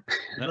man,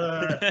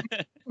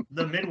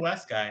 the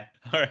Midwest guy.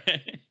 All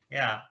right.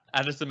 Yeah.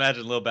 I just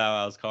imagine Lil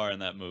Bow Wow's car in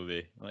that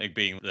movie, like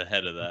being the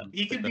head of that.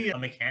 He could be a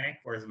mechanic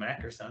for his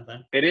mech or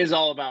something. It is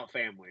all about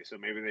family, so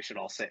maybe they should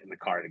all sit in the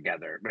car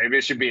together. Maybe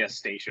it should be a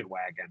station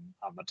wagon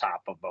on the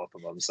top of both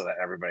of them so that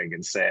everybody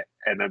can sit.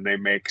 And then they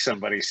make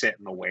somebody sit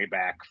in the way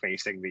back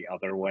facing the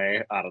other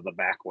way out of the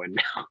back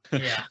window.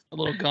 Yeah. A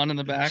little gun in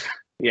the back.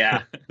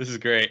 Yeah. This is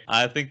great.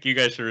 I think you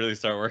guys should really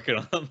start working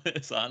on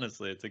this.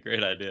 Honestly, it's a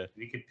great idea.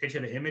 We could picture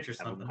the image or Have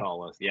them something.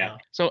 call us. Yeah.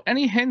 So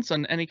any hints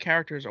on any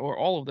characters or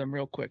all of them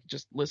real quick?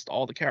 Just list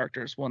all the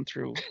characters 1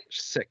 through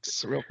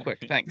 6 real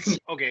quick. Thanks.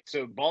 Okay,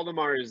 so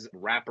Baldemar's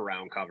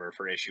wraparound cover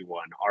for issue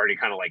 1 already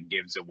kind of like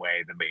gives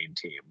away the main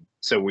team.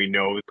 So we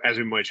know, as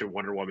we mentioned,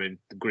 Wonder Woman,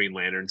 the Green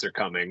Lanterns are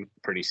coming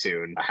pretty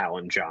soon. Hal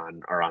and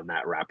John are on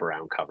that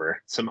wraparound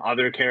cover. Some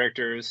other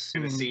characters,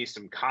 going to see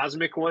some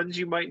cosmic ones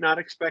you might not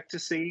expect to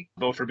see.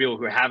 Both for people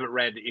who haven't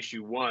read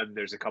issue 1,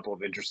 there's a couple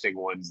of interesting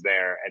ones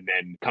there. And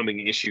then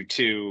coming issue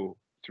 2,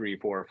 3,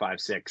 4,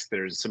 5, 6,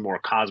 there's some more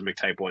cosmic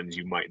type ones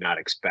you might not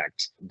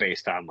expect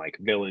based on like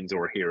villains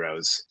or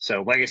heroes.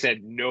 So like I said,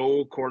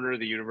 no corner of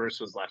the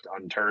universe was left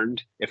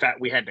unturned. In fact,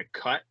 we had to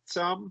cut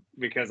some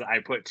because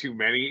I put too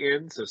many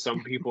in. So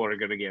some people are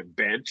going to get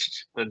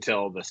benched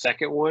until the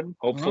second one.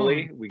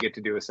 Hopefully we get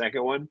to do a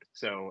second one.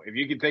 So if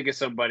you can think of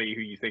somebody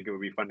who you think it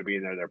would be fun to be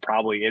in there, they're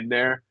probably in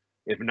there.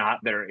 If not,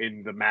 they're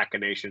in the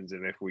machinations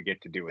and if we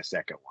get to do a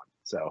second one.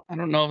 So I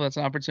don't know if that's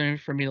an opportunity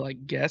for me to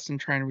like guess and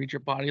try and read your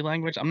body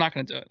language. I'm not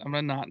going to do it. I'm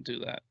going to not do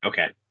that.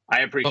 okay,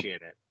 I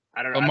appreciate it.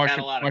 I don't know. I've had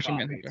a lot of Martian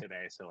coffee Manhunter.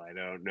 today, so I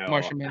don't know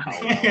Martian how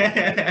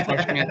Manhunter.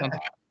 Martian Manhunter.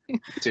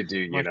 to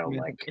do, Martian like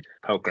Manhunter.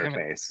 poker Damn it.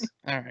 face.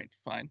 All right,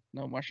 fine.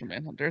 No Martian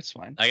Manhunter. It's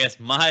fine. I guess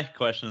my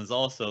question is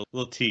also a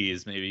little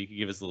tease. Maybe you could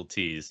give us a little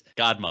tease.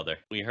 Godmother.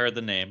 We heard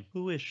the name.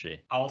 Who is she?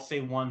 I'll say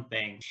one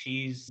thing.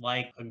 She's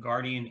like a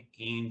guardian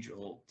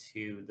angel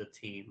to the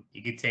team.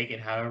 You can take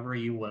it however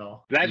you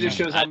will. That just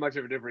Yeah. shows how much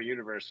of a different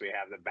universe we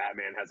have that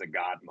Batman has a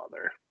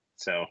godmother.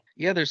 So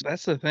Yeah,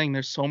 that's the thing.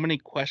 There's so many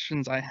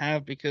questions I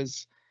have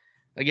because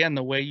again,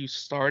 the way you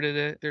started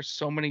it, there's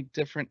so many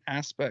different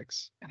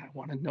aspects, and I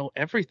want to know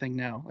everything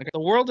now. Like the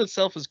world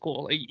itself is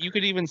cool. Like, you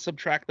could even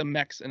subtract the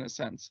mechs in a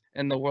sense,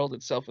 and the world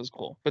itself is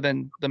cool. But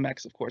then the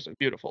mechs, of course, are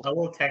beautiful. I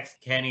will text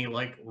Kenny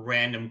like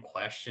random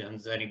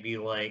questions, and he'd be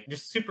like,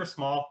 just super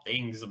small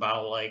things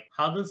about like,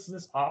 how does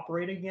this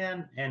operate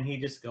again? And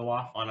he'd just go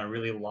off on a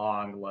really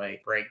long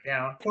like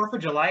breakdown. 4th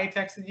of July, I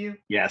texted you.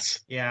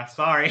 yes, Yeah,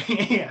 sorry.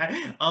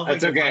 I was like,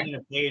 That's okay. finding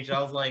a page.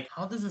 I was like,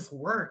 how does this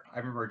work? I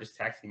remember just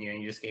texting you, and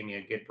you just gave me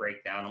a good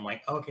breakdown. I'm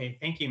like, okay,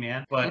 thank you,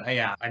 man. But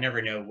yeah, I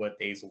never know what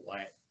days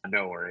what.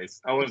 no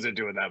worries. I wasn't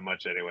doing that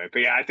much anyway. But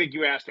yeah, I think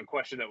you asked a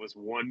question that was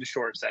one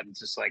short sentence,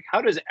 just like,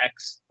 how does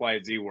X, Y,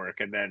 Z work?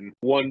 And then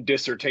one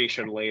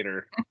dissertation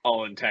later,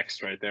 all in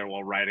text right there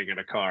while riding in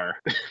a car.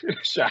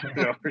 Shot it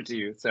over to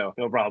you. So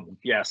no problem.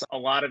 Yes, a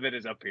lot of it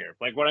is up here.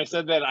 Like when I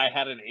said that I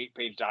had an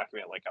 8-page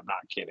document, like I'm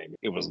not kidding.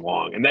 It was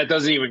long. And that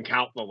doesn't even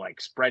count the like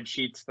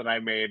spreadsheets that I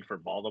made for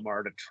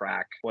Baldemar to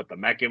track what the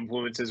mech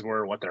influences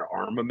were, what their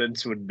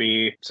armaments would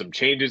be, some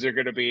changes are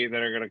going to be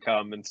that are going to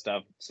come and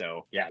stuff.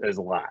 So yeah, there's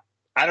a lot.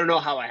 I don't know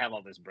how I have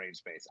all this brain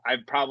space. I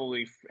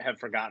probably have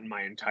forgotten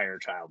my entire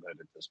childhood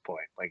at this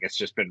point. Like it's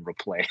just been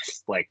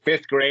replaced. Like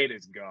 5th grade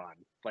is gone.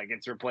 Like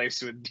it's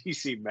replaced with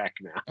DC Mech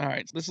now. All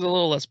right, this is a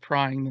little less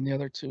prying than the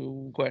other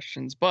 2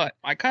 questions, but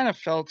I kind of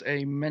felt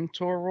a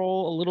mentor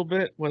role a little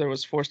bit, whether it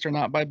was forced or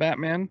not by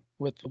Batman,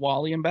 with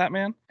Wally and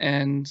Batman.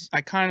 And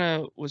I kind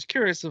of was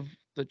curious of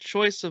the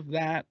choice of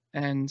that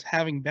and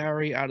having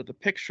Barry out of the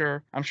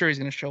picture. I'm sure he's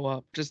going to show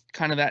up. Just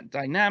kind of that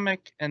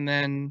dynamic. And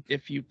then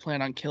if you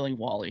plan on killing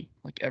Wally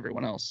like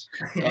everyone else.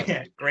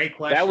 Great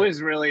question. That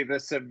was really the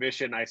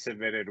submission I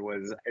submitted.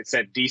 Was it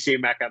said DC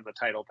Mech on the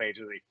title page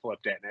and they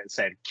flipped it and it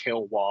said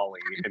kill Wally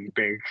in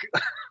big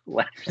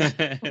letters.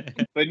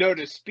 But no,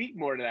 to speak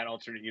more to that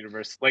alternate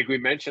universe, like we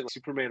mentioned,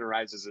 Superman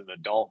arises as an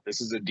adult.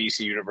 This is a DC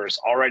universe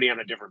already on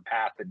a different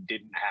path that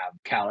didn't have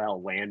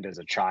Kal-El land as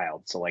a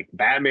child. So like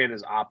Batman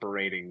is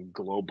operating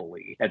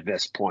globally at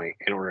this point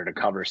in order to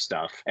cover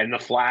stuff. And the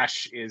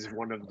Flash is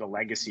one of the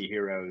legacy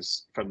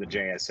heroes from the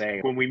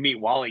JSA. When we meet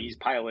Wally, he's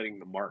piloting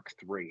the Mark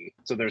III.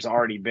 So there's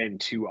already been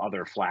 2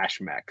 other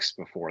Flash mechs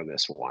before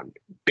this one.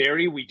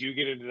 Barry, we do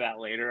get into that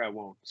later. I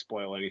won't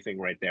spoil anything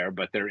right there,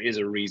 but there is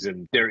a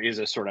reason. There is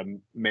a sort of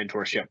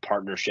mentorship,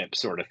 partnership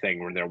sort of thing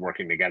where they're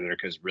working together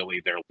because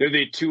really they're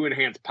the 2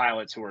 enhanced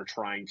pilots who are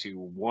trying to,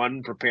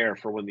 1, prepare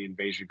for when the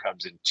invasion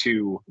comes, and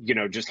 2,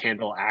 just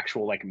handle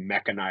actual like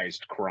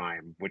mechanized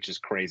crime, which is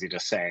crazy to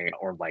say,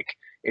 or like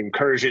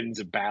incursions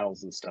and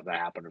battles and stuff that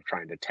happen of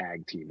trying to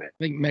tag team it.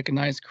 I think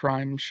mechanized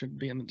crime should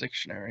be in the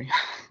dictionary.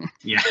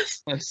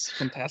 Yes, That's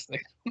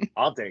fantastic.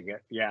 I'll take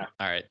it. Yeah.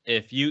 All right.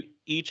 If you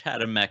each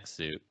had a mech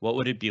suit, what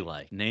would it be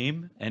like?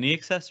 Name, any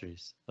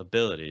accessories,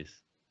 abilities,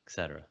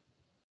 etc.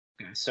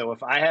 So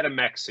if I had a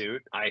mech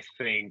suit, I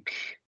think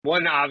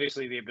one,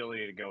 obviously the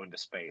ability to go into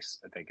space,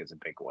 I think is a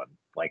big one.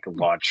 Like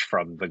launch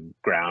from the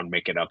ground,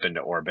 make it up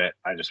into orbit.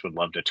 I just would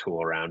love to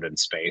tool around in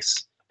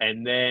space.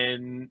 And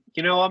then,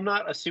 I'm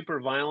not a super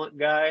violent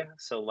guy.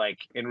 So like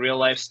in real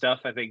life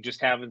stuff, I think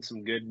just having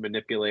some good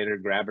manipulator,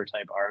 grabber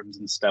type arms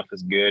and stuff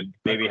is good.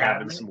 Maybe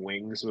having some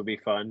wings would be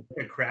fun.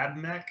 A crab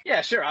mech?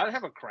 Yeah, sure. I'd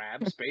have a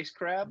crab, space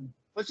crab.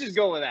 Let's just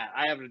go with that.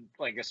 I have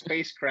a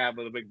space crab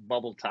with a big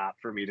bubble top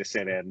for me to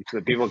sit in so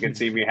that people can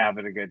see me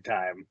having a good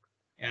time.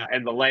 Yeah.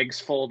 And the legs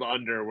fold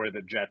under where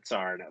the jets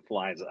are, and it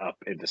flies up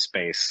into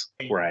space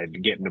where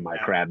I'd get into my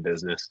crab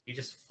business. You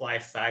just fly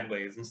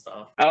sideways and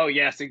stuff. Oh,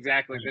 yes,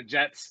 exactly. The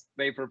jets,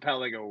 they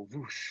propel, they go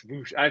whoosh,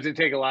 whoosh. I have to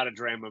take a lot of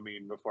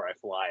Dramamine before I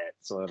fly it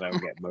so that I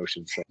don't get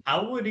motion sick. I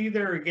would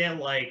either get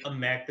like a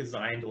mech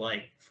designed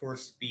like for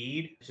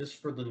speed,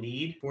 just for the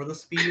need for the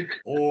speed,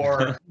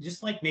 or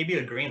just like maybe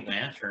a Green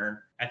Lantern.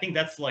 I think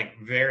that's like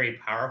very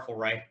powerful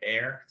right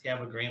there to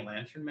have a Green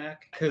Lantern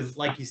mech. Because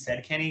like you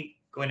said, Kenny,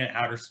 going to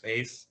outer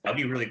space, that'd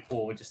be really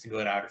cool just to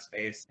go to outer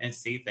space and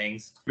see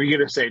things. We're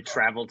going to say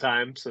travel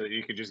time so that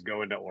you could just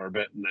go into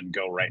orbit and then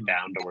go right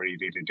down to where you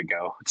needed to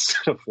go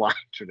instead of flying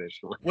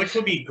traditionally. Which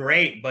would be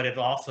great, but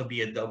it'll also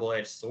be a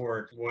double-edged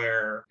sword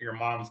where your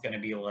mom's going to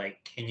be like,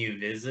 can you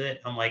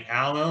visit? I'm like,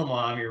 I don't know,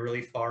 Mom, you're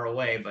really far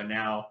away, but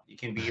now you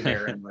can be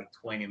there in like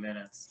 20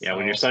 minutes. Yeah,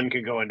 when your son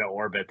can go into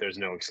orbit, there's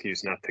no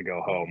excuse not to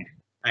go home.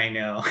 I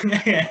know.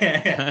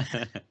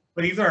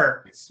 But these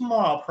are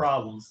small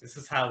problems. This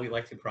is how we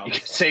like to problem You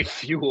could solve. say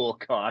fuel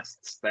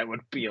costs. That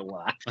would be a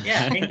lot.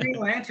 Yeah, in Green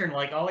Lantern,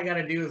 like all I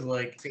gotta do is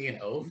like say an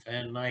oath,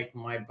 and like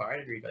my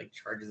battery like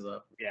charges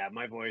up. Yeah,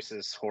 my voice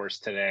is hoarse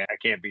today. I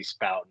can't be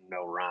spouting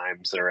no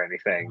rhymes or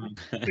anything.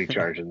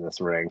 Recharging this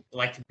ring. I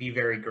like to be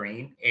very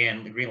green,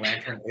 and the Green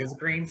Lantern is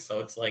green, so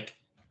it's like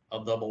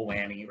a double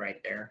whammy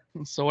right there.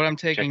 So what I'm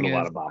taking Checking a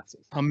lot is of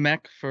boxes. a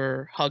mech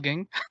for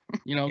hugging,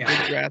 Yeah.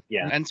 good grass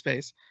Yeah. and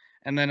space,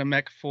 and then a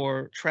mech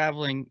for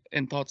traveling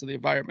in thoughts of the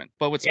environment,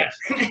 but with Yeah.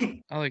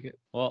 space. I like it.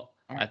 Well,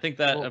 All I right, think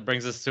that cool.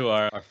 brings us to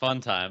our fun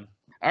time.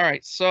 All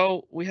right,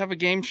 so we have a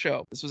game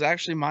show. This was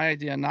actually my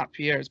idea, not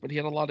Pierre's, but he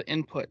had a lot of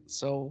input.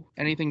 So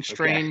anything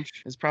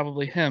strange is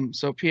probably him.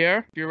 So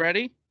Pierre, if you're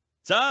ready.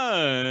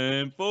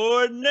 Time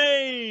for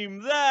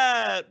Name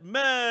That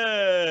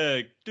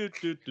Mech. Where's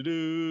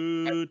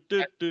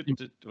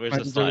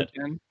the slide?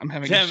 Again? I'm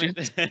having Damn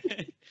issues.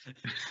 it.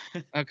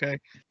 Okay,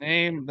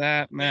 name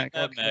that mech.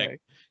 that mech. Okay,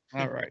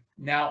 all right.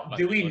 Now, What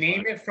do it we looks name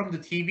like. it from the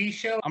TV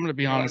show? I'm gonna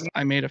be You know what I honest. mean?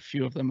 I made a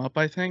few of them up,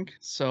 I think.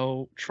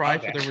 So try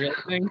for Okay. the real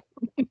thing,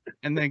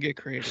 and then get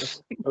creative.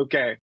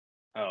 Okay.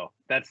 Oh,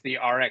 that's the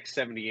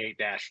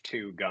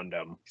RX-78-2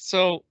 Gundam.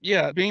 So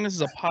yeah, being this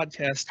is a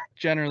podcast,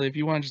 generally, if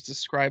you want to just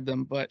describe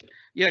them, but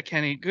yeah,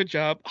 Kenny, good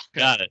job. Okay.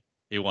 Got it.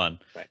 He won.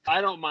 Right. I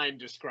don't mind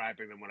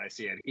describing them when I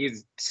see it.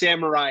 He's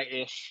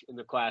samurai-ish in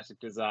the classic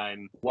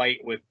design, white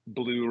with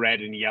blue, red,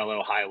 and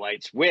yellow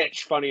highlights,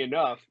 which, funny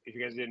enough, if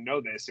you guys didn't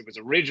know this, it was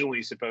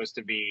originally supposed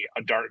to be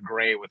a dark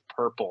gray with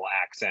purple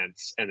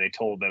accents, and they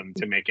told them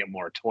to make it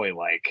more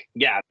toy-like.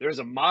 Yeah, there's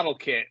a model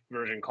kit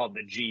version called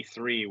the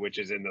G3, which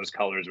is in those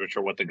colors, which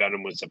are what the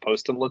Gundam was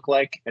supposed to look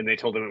like, and they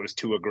told them it was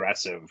too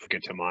aggressive for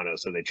Tamano,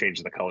 so they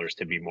changed the colors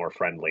to be more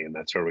friendly, and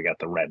that's where we got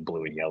the red,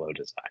 blue, and yellow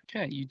design.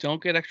 Okay, you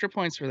don't get extra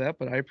points for that,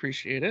 but I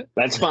appreciate it.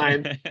 That's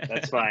fine.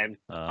 That's fine.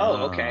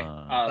 Oh, okay.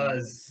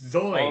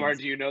 Zoid. Omar,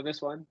 do you know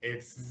this one?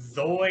 It's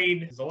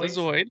Zoid. The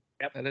Zoid.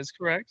 Yep. That is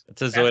correct. It's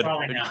a That's Zoid. all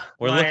I know.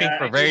 We're My, looking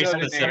for very I do know the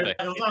name. specific.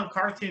 It was on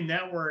Cartoon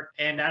Network,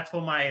 and that's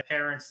when my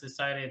parents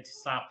decided to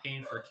stop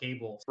paying for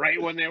cable.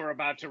 Right when they were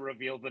about to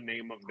reveal the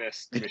name of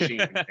this machine,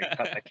 they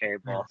cut the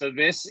cable. So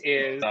this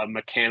is a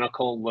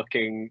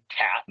mechanical-looking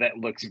cat that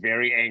looks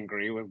very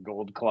angry with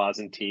gold claws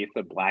and teeth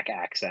and black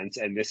accents,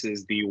 and this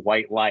is the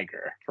White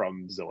Liger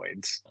from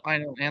Zoids.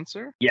 Final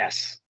answer.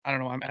 Yes. I don't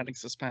know. I'm adding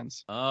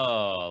suspense.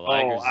 Oh,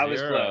 Liger I was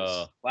Zero.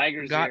 close.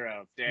 Liger Got-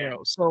 Zero. Damn.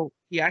 Zero. So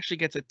he actually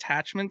gets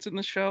attachments in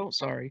the show.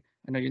 Sorry,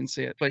 I know you didn't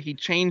see it, but he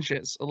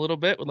changes a little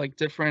bit with like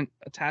different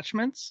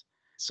attachments.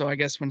 So I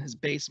guess when his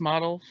base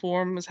model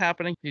form is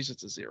happening, he's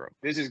just a zero.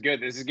 This is good.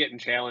 This is getting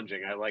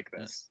challenging. I like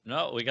this.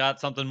 No, we got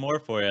something more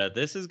for you.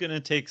 This is going to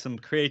take some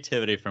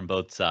creativity from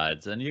both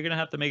sides, and you're going to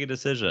have to make a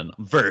decision.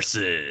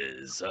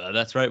 Versus.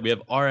 That's right. We have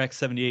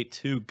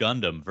RX-78-2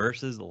 Gundam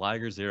versus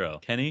Liger Zero.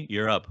 Kenny,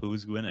 you're up.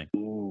 Who's winning?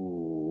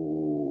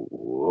 Ooh,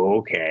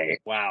 okay.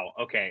 Wow.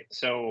 Okay.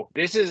 So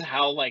this is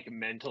how like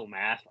mental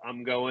math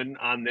I'm going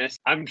on this.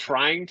 I'm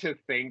trying to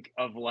think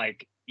of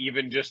like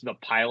even just the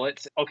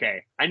pilots.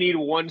 Okay. I need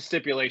one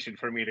stipulation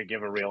for me to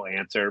give a real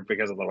answer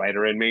because of the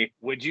writer in me.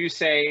 Would you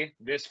say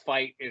this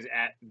fight is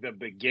at the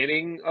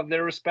beginning of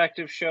their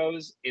respective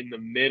shows, in the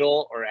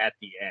middle, or at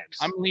the end?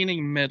 I'm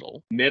leaning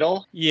middle.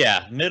 Middle?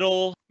 Yeah,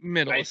 middle.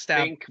 Middle. I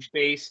established. think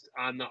based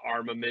on the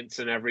armaments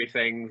and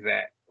everything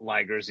that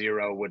Liger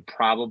Zero would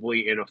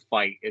probably in a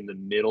fight in the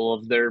middle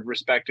of their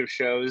respective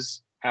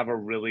shows have a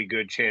really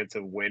good chance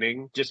of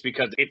winning just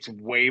because it's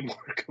way more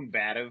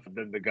combative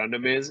than the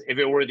Gundam is. If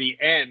it were the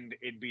end,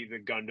 it'd be the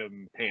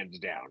Gundam hands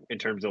down in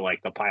terms of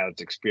like the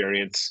pilot's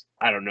experience.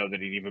 I don't know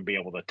that he'd even be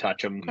able to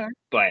touch him. Okay.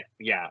 But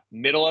yeah,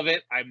 middle of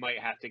it, I might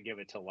have to give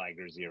it to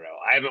Liger Zero.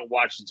 I haven't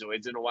watched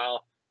Zoids in a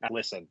while.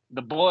 Listen,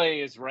 the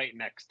boy is right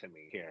next to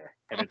me here,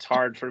 and it's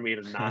hard for me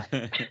to not.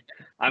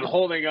 I'm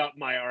holding up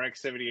my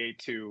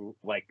RX-78-2,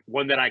 like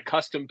one that I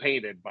custom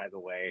painted, by the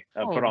way.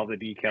 I put Oh. all the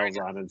decals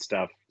on and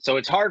stuff. So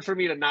it's hard for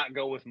me to not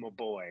go with my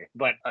boy,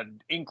 but an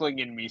inkling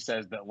in me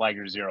says that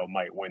Liger Zero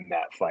might win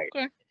that fight.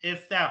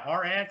 If that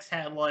RX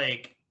had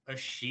like a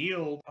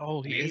shield.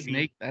 Oh, he is Maybe.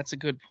 naked. That's a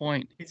good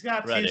point. He's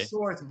got two Ready.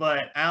 swords,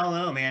 but I don't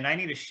know, man. I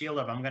need a shield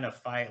if I'm gonna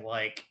fight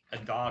like a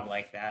dog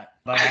like that.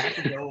 But I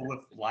have to go with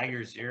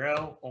Liger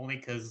Zero only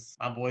because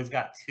my boy's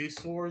got two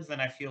swords,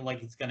 and I feel like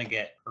he's gonna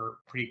get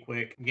hurt pretty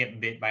quick, get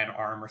bit by an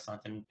arm or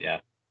something. Yeah.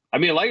 I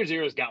mean, Liger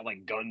Zero's got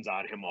like guns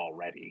on him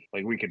already.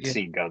 Like we could Yeah.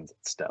 see guns and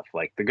stuff.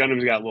 Like the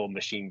Gundam's got little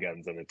machine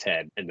guns on its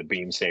head and the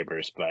beam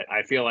sabers, but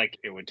I feel like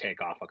it would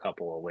take off a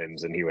couple of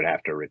limbs and he would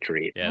have to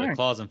retreat. Yeah, the Alright.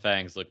 claws and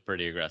fangs look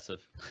pretty aggressive.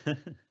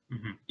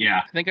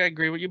 Yeah. I think I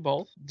agree with you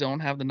both. Don't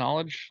have the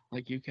knowledge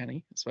like you,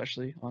 Kenny,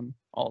 especially on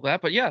all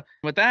that. But yeah,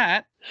 with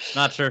that,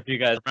 Not sure if you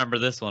guys remember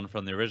this one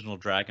from the original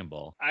Dragon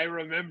Ball. I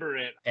remember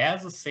it. It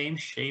has the same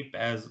shape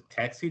as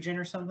Tetsujin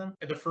or something.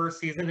 In the first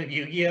season of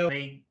Yu-Gi-Oh,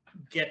 they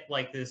get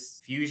like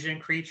this fusion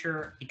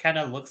creature. He kind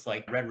of looks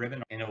like Red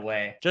Ribbon in a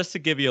way. Just to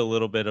give you a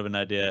little bit of an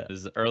idea,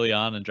 is early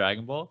on in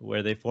Dragon Ball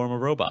where they form a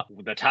robot.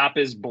 The top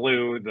is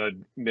blue, the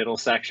middle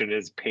section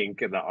is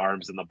pink, and the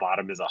arms and the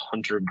bottom is a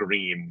hunter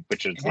green,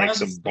 which is It like has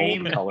some the bold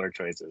same- color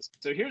choices.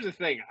 So here's the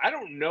thing. I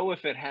don't know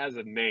if it has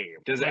a name.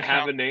 Does I it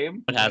have a found-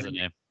 name? It has a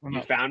name. well, You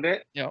no, found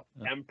it? Yep.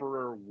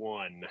 Emperor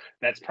 1.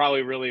 That's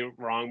probably really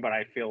wrong, but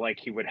I feel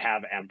like he would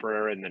have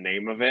Emperor in the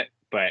name of it,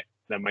 but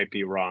that might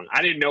be wrong.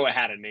 I didn't know it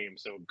had a name.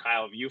 So,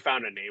 Kyle, if you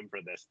found a name for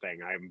this thing,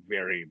 I'm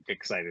very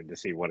excited to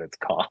see what it's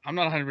called. I'm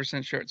not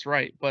 100% sure it's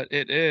right, but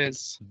it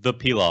is. The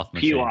peel-off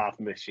machine. Peel-off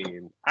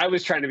machine. I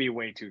was trying to be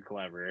way too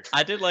clever.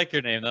 I did like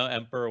your name though,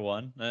 Emperor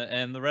 1,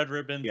 and the red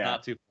ribbon's Yeah.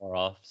 not too far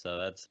off, so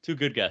that's two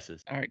good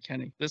guesses. All right,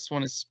 Kenny. This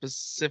one is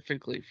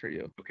specifically for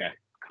you. Okay.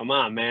 Come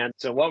on, man.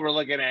 So what we're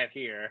looking at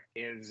here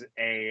is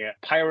a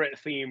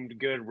pirate-themed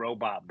good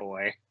robot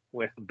boy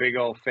with big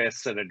old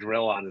fists and a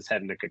drill on his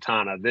head and a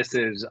katana. This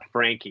is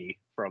Frankie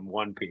from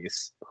One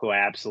Piece, who I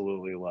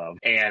absolutely love.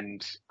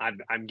 And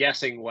I'm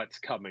guessing what's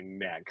coming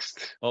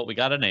next. Well, we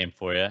got a name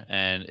for you,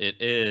 and it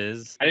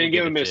is. I didn't we'll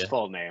give him it his to you.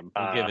 full name.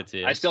 We'll give it to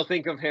you. I still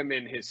think of him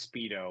in his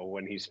Speedo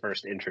when he's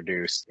first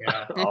introduced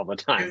Yeah. all the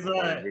time. His,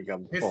 before he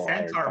becomes His full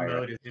Iron centaur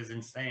Pirate. mode is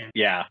insane.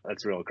 Yeah,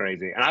 that's real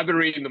crazy. And I've been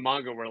reading the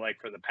manga where, like,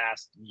 for the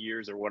past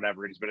years or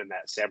whatever, he's been in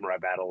that samurai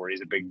battle where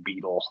he's a big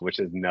beetle, which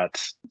is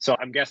nuts. So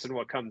I'm guessing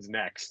what comes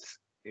next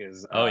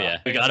is Oh yeah,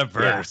 we got a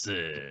verse.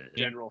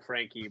 General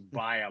Frankie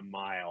by a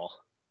mile.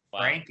 Wow.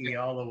 Frankie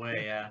all the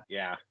way, yeah.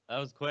 Yeah. That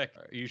was quick.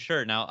 Are you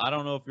sure? Now, I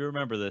don't know if you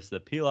remember this. The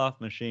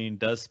peel-off machine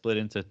does split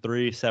into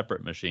 3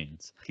 separate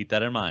machines. Keep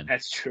that in mind.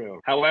 That's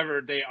true.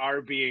 However, they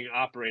are being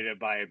operated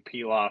by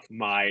Pilaf,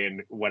 Mai,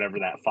 and whatever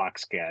that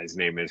fox guy's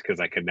name is, because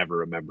I could never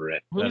remember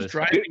it. Who's is-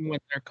 driving when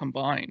they're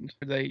combined?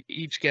 Do they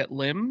each get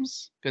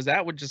limbs? Because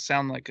that would just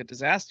sound like a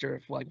disaster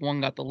if like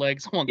one got the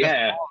legs, one got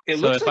Yeah, it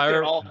So looks if like I they're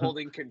were- all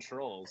holding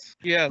controls.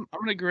 Yeah, I'm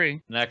gonna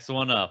agree. Next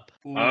one up.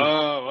 Ooh.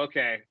 Oh,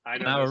 okay. I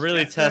know. Now we're this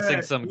really guy. testing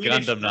The some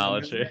Swedish Gundam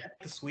knowledge isn't here. that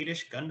The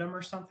Swedish Gundam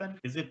or something?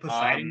 Is it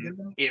Poseidon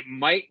Gundam? It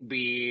might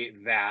be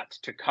that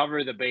to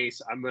cover the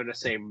base, I'm going to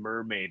say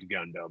Mermaid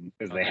Gundam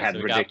because they Okay, had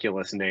so we got-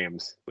 ridiculous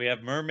names. We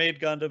have Mermaid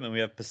Gundam and we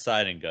have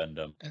Poseidon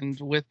Gundam. And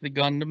with the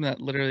Gundam that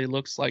literally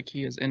looks like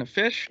he is in a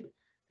fish,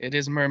 it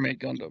is Mermaid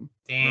Gundam.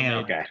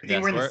 Damn. Okay. I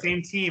think we're in the Yes,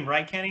 same team,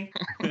 right, Kenny?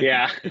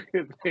 Yeah.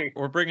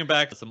 We're bringing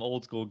back some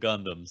old school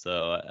Gundam,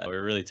 so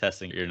we're really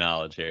testing your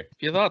knowledge here.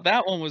 If you thought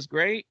that one was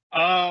great,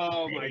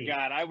 Oh my Hey.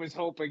 God. I was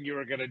hoping you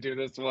were going to do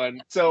this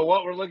one. So,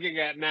 what we're looking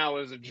at now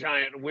is a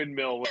giant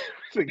windmill with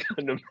the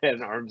Gundam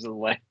head, arms, and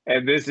legs.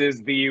 And this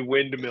is the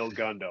Windmill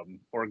Gundam,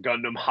 or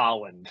Gundam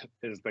Holland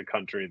is the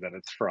country that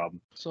it's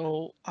from.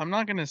 so I'm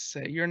not gonna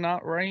say you're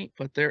not right,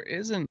 but there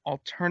is an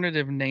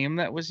alternative name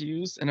that was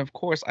used, and of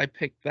course I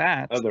picked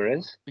that Oh, there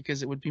is?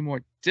 because it would be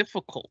more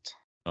difficult.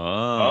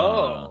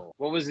 Oh.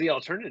 What was the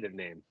alternative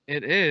name?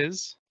 It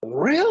is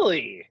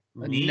Really?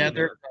 a Neat.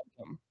 Nether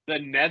Gundam. The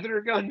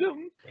Nether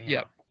Gundam? Damn.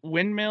 Yep.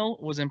 Windmill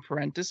was in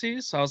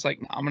parentheses, so I was like,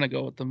 nah, I'm gonna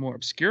go with the more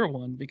obscure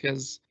one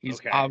because he's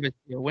Okay.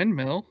 obviously a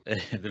windmill.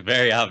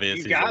 Very obvious.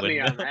 You he's a got me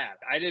on windmill. that.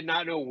 I did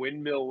not know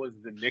Windmill was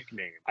the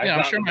nickname. I Yeah,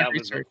 I'm thought sure my that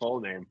was the research- full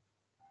name.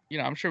 You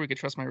know, I'm sure we could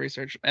trust my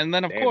research. And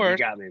then of Damn, you course,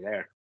 got me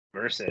there.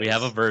 Versus. We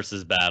have a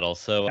versus battle,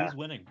 so Yeah. who's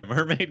winning?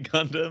 Mermaid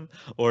Gundam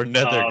or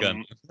Nether Um,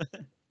 Gundam?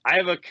 I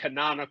have a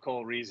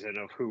canonical reason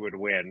of who would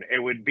win. It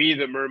would be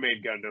the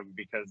Mermaid Gundam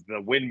because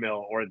the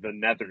Windmill, or the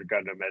Nether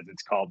Gundam as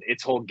it's called,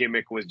 its whole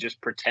gimmick was just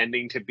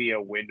pretending to be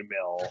a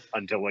windmill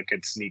until it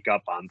could sneak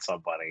up on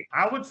somebody.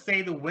 I would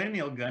say the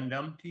Windmill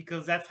Gundam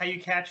because that's how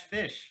you catch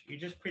fish. You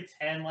just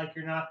pretend like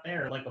you're not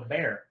there, like a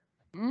bear.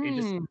 It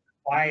just mm,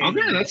 quiet.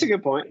 Okay, that's a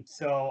good point.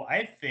 So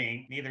I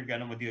think neither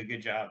Gundam would do a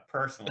good job,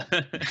 personally.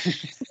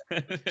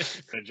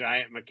 The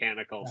giant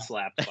mechanical Yeah.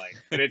 slap fight.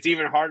 And it's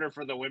even harder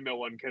for the Windmill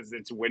one because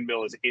its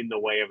windmill is in the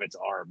way of its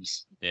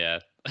arms. Yeah.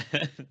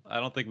 I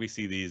don't think we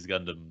see these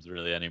Gundams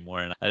really anymore,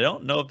 and I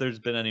don't know if there's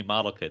been any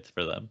model kits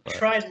for them. But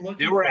Tried looking.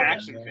 There were for them,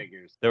 action though.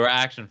 figures. there were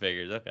action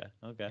figures. Okay.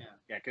 Yeah.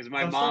 Yeah, because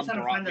my I'm still mom trying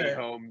to brought find me a-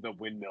 home the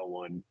Windmill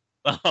one.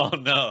 Oh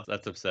no,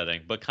 that's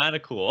upsetting, but kind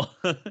of cool.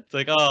 It's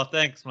like, oh,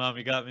 thanks, mom,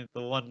 you got me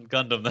the one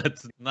Gundam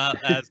that's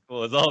not as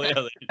cool as all the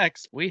others.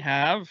 next we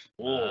have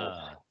Oh,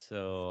 Ah,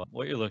 So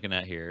what you're looking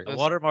at here, This-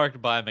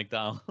 watermarked by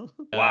McDonald's.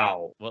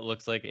 Wow. What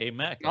looks like a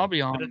mech. I'll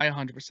be honest, I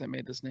 100%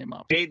 made this name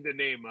up. Made the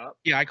name up.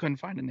 Yeah, I couldn't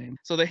find a name.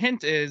 So the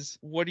hint is,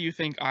 what do you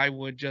think I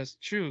would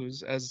just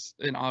choose as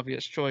an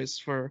obvious choice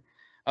for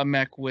a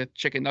mech with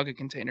chicken nugget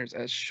containers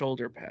as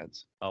shoulder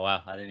pads? Oh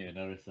wow, I didn't even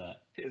notice that.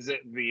 Is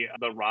it the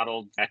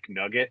Ronald Mech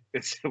Nugget?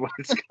 Is what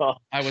it's called?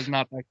 I was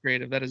not that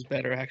creative. That is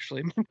better,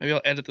 actually. Maybe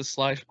I'll edit the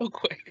slide real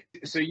quick.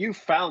 So you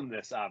found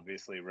this,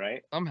 obviously,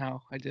 right?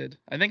 Somehow I did.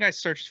 I think I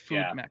searched food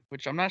Yeah. mech,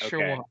 which I'm not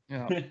sure Okay. what.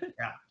 Yeah.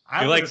 Yeah. I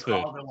He would likes have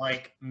food. called it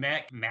like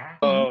Mac.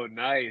 Oh,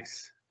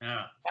 nice.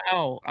 Yeah.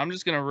 Wow, I'm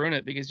just gonna ruin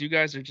it because you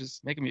guys are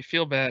just making me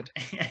feel bad.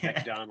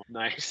 McDonald.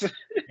 Nice.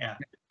 Yeah.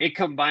 It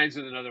combines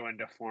with another one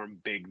to form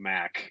Big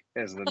Mac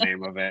as the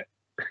name of it.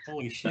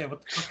 Holy shit.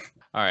 What the fuck?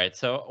 All right,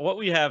 so what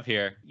we have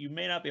here, you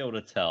may not be able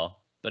to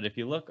tell, but if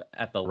you look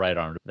at the right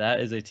arm, that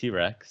is a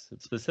T-Rex.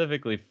 It's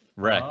specifically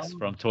Rex Oh.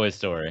 from Toy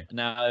Story.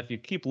 Now, if you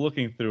keep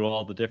looking through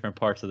all the different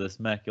parts of this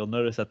mech, you'll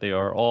notice that they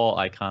are all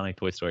iconic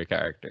Toy Story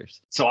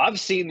characters. So I've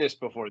seen this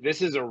before.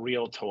 This is a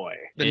real toy.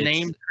 The It's-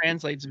 name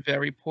translates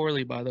very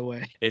poorly, by the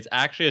way. It's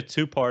actually a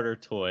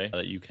two-parter toy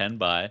that you can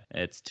buy.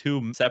 It's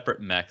two separate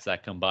mechs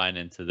that combine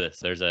into this.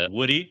 There's a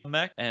Woody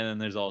mech, and then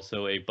there's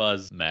also a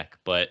Buzz mech,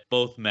 but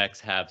both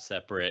mechs have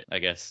separate, I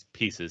guess,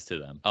 pieces to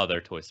them, other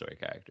Toy Story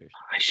characters.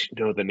 I should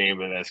know the name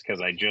of this because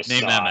I just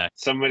Name that saw mech.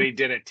 somebody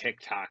did a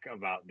TikTok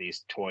about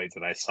these toys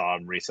that I saw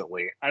them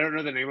recently. I don't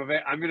know the name of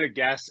it. I'm gonna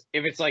guess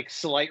if it's like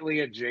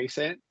slightly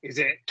adjacent. Is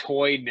it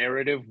Toy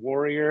Narrative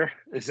Warrior?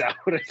 Is that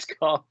what it's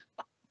called?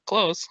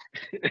 Close.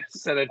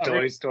 Instead of Oh, Toy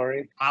really?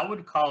 Story. I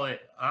would call it,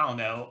 I don't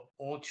know,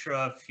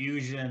 Ultra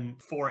Fusion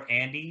for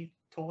Andy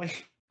toy.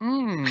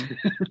 Hmm.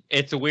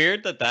 It's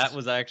weird that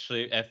was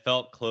actually, it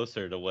felt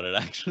closer to what it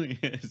actually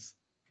is.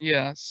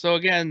 Yeah. So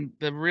again,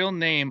 the real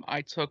name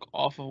I took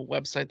off of a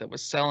website that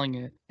was selling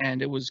it,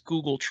 and it was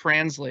Google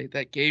Translate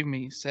that gave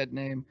me said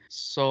name.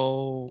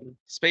 So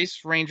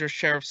Space Ranger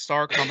Sheriff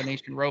Star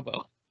combination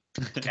Robo.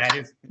 That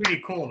is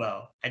pretty cool,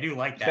 though. I do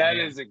like that. That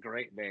name. is a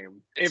great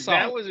name. If Solid.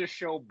 that was a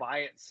show by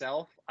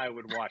itself, I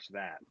would watch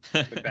that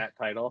with that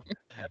title.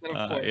 And then,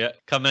 of course, Yeah,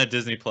 coming at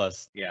Disney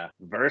Plus. Yeah.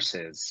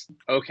 Versus.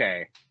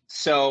 Okay.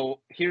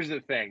 So here's the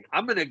thing.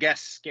 I'm gonna guess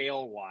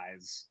scale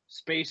wise,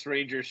 Space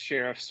Ranger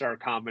Sheriff Star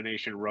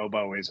combination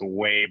Robo is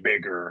way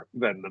bigger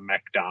than the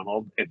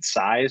McDonald in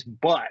size,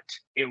 but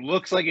it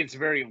looks like it's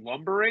very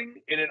lumbering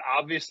and it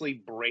obviously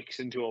breaks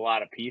into a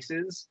lot of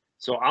pieces.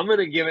 So I'm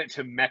gonna give it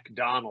to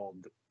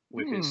McDonald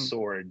with his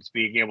swords,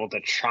 being able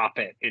to chop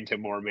it into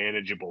more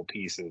manageable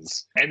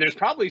pieces. And there's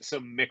probably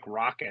some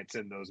McRockets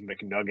in those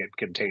McNugget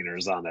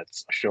containers on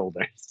its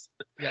shoulders.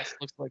 yes,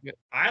 looks like it.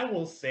 I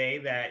will say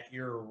that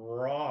you're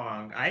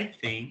wrong. I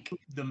think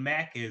the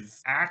mech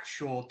is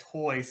actual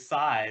toy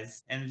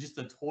size and just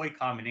a toy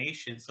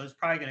combination. So it's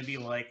probably going to be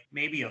like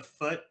maybe a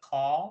foot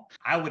tall.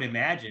 I would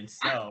imagine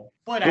so.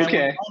 But I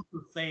Okay. would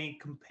also say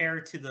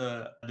compared to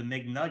the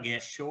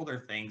McNugget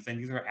shoulder things, and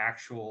these are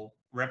actual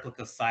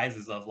replica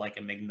sizes of like a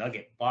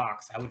McNugget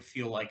box, I would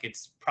feel like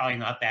it's probably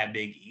not that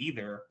big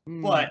either.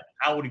 Hmm. But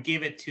I would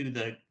give it to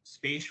the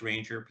Space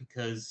Ranger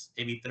because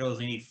if he throws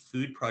any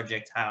food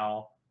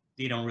projectile,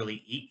 they don't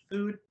really eat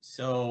food.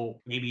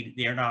 So maybe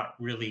they're not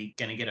really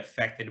going to get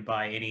affected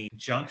by any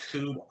junk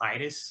food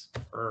itis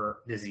or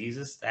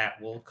diseases that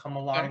will come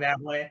along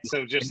that way.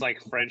 So just like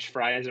French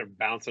fries are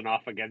bouncing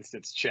off against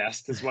its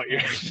chest is what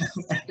you're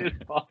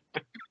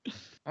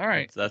All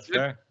right. That's Good.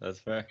 fair. That's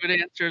fair. Good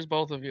answers,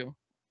 both of you.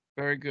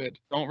 Very good.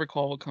 Don't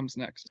recall what comes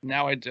next.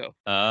 Now I do.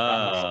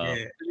 Oh. Yeah.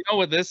 You know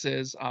what this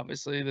is?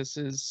 Obviously, this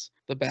is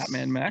the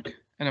Batman mech,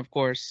 and of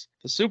course,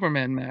 the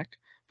Superman mech.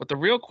 But the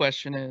real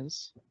question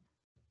is,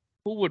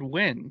 who would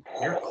win?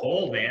 You're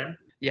cold, man.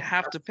 You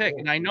have to pick.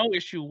 And I know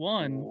issue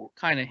 1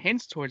 kind of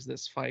hints towards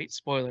this fight,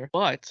 spoiler,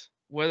 but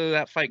whether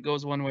that fight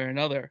goes one way or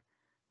another,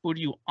 who do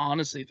you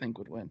honestly think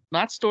would win?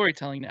 Not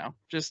storytelling now,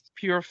 just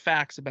pure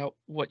facts about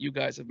what you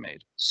guys have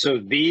made. So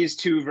these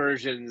two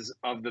versions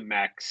of the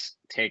mechs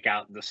take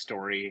out the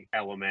story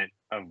element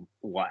of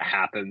what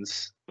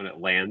happens when it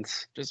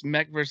lands. Just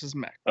mech versus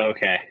mech.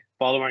 Okay.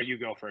 Baldemar, you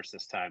go first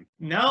this time.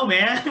 No,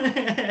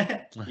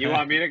 man. You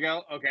want me to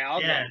go? Okay,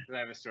 I'll Yeah. go because I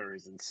have a story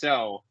reason.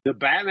 So the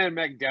Batman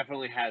mech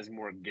definitely has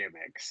more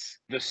gimmicks.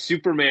 The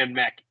Superman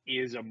mech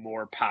is a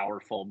more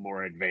powerful,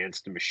 more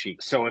advanced machine.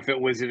 So if it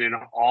was in an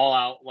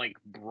all-out like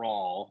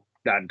brawl,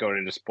 not going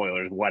into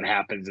spoilers, what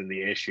happens in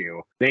the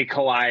issue, they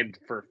collide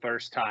for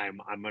first time,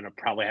 I'm going to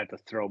probably have to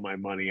throw my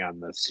money on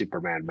the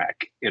Superman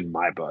mech in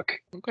my book.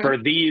 Okay. For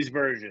these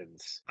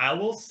versions. I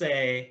will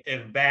say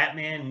if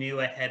Batman knew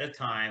ahead of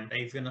time that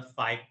he's going to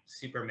fight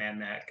Superman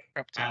mech,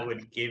 I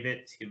would give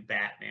it to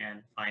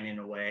Batman finding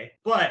a way.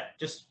 But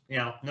just,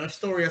 no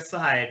story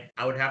aside,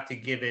 I would have to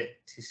give it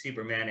to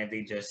Superman if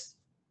they just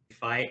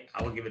fight.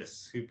 I would give it to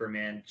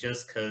Superman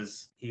just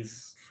because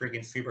he's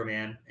freaking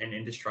Superman and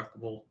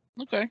indestructible.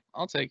 Okay,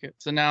 I'll take it.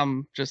 So now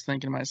I'm just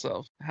thinking to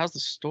myself, how's the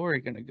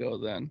story going to go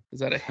then? Is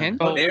that a hint?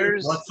 Oh,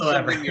 There's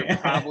whatsoever. something you're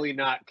probably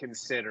not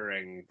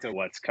considering to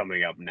what's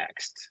coming up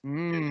next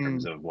in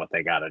terms of what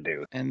they got to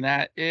do. And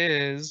that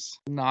is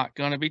not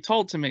going to be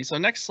told to me. So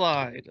next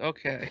slide.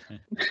 Okay.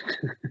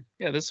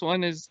 Yeah, this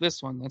one is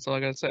this one. That's all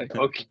I got to say.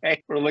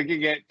 Okay, we're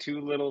looking at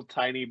two little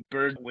tiny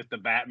birds with the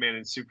Batman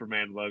and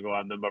Superman logo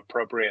on them,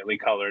 appropriately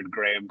colored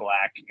gray and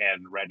black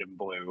and red and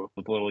blue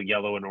with little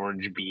yellow and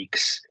orange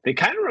beaks. They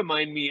kind of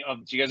remind me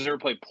of, do you guys ever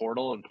play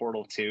Portal and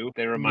Portal 2?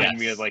 They remind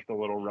me of Yes. like the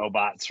little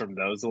robots from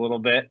those a little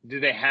bit. Do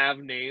they have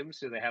names?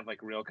 Do they have like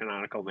real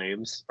canonical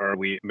names, or are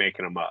we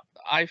making them up?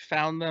 I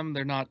found them.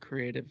 They're not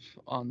creative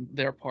on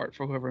their part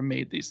for whoever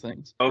made these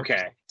things.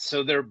 Okay,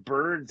 so they're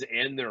birds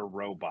and they're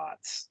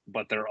robots,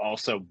 but they're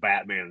also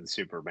Batman and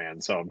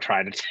Superman. So I'm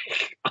trying to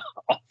take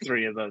all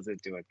three of those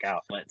into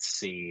account. Let's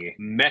see.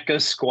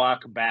 Mecha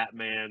Squawk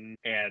Batman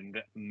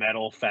and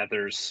Metal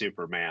Feathers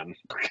Superman.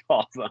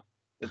 Call them.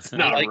 It's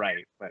not like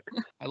right, but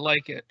I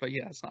like it, but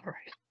yeah, it's not right.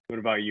 what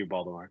about you,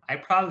 Baldemar?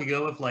 I'd probably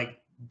go with like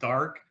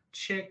Dark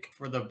Chick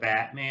for the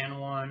Batman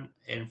one,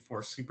 and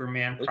for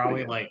Superman, That's probably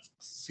pretty good. like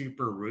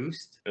Super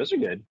Roost. Those are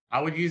good.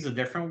 I would use a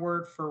different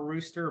word for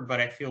rooster,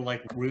 but I feel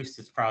like roost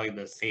is probably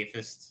the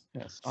safest.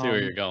 Yes. See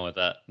where you're going with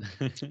that.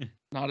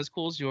 Not as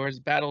cool as yours.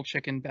 Battle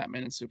Chicken,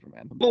 Batman, and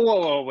Superman.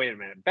 Whoa, wait a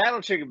minute.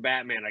 Battle Chicken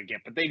Batman, I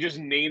get, but they just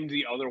named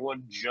the other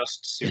one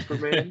just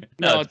Superman?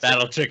 No, No, it's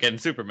Battle Chicken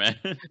Superman.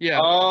 Yeah.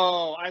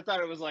 Oh, I thought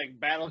it was like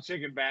Battle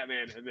Chicken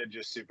Batman and then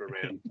just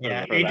Superman.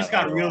 Yeah, For it that just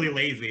got other really one.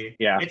 lazy.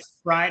 Yeah. It's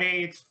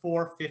Friday, it's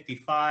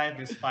 4:55,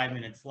 there's 5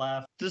 minutes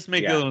left. Just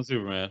make Yeah. the other one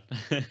Superman.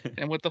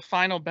 And with the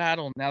final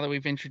battle, now that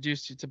we've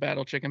introduced you to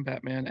Battle Chicken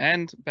Batman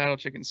and Battle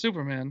Chicken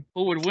Superman,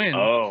 who would win?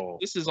 Oh,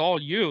 This is all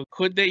you.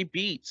 Could they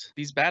beat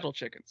these Battle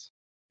Chickens?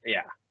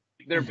 yeah.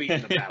 They're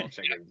beating the Battle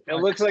Chickens. It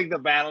looks like the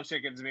Battle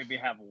Chickens maybe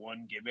have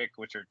one gimmick,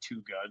 which are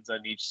two guns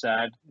on each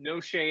side.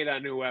 No shade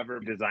on whoever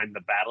designed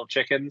the Battle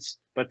Chickens,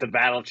 but the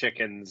Battle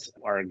Chickens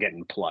are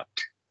getting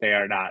plucked. They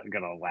are not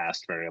going to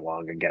last very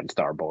long against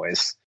our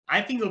boys.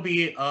 I think it'll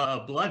be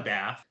a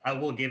bloodbath. I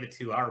will give it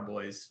to our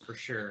boys for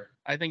sure.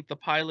 I think the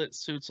pilot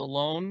suits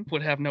alone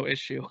would have no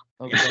issue.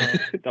 Of,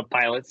 The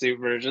pilot suit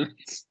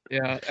versions.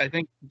 yeah, I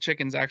think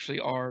chickens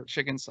actually are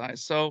chicken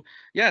size. So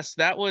yes,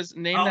 that was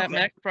Name That Okay.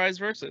 Mech Prize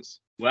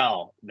Versus.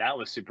 Well, that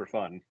was super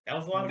fun. That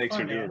was a lot of Thanks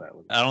fun, for doing man. that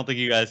one. I don't think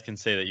you guys can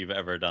say that you've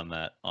ever done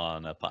that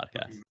on a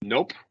podcast.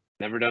 Nope.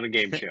 Never done a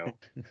game show.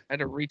 I had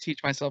to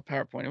reteach myself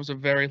PowerPoint. It was a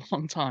very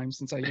long time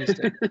since I used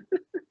it.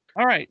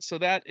 All right, so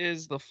that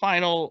is the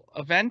final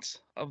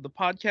event of the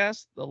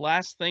podcast. The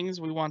last things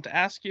we want to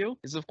ask you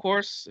is, of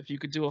course, if you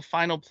could do a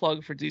final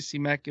plug for DC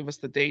Mech, give us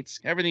the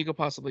dates, everything you could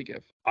possibly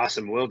give.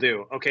 Awesome, will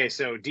do. Okay,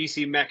 so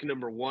DC Mech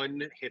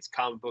 #1 hits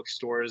comic book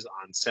stores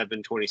on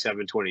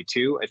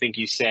 7/27/22. I think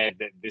you said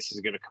that this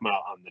is going to come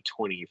out on the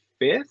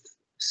 25th.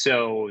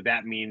 So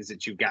that means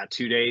that you've got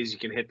 2 days. You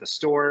can hit the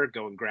store,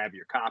 go and grab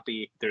your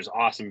copy. There's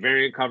awesome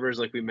variant covers,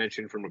 like we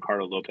mentioned, from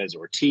Ricardo Lopez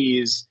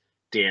Ortiz,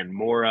 Dan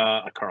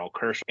Mora, Carl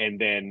Kirsch, and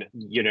then,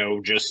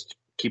 just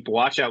keep a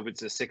watch out.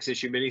 It's a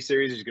 6-issue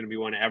miniseries. There's going to be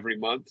one every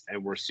month,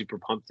 and we're super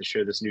pumped to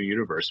share this new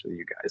universe with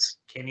you guys.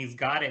 Kenny's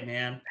got it,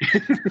 man.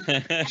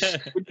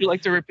 Would you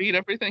like to repeat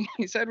everything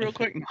he said real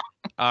quick? No.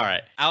 All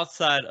right.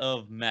 Outside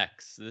of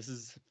Mechs, this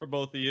is for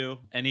both of you.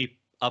 Any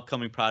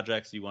upcoming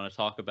projects you want to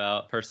talk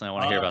about? Personally, I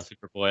want to hear about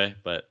Superboy,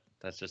 but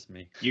that's just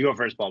me. You go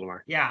first,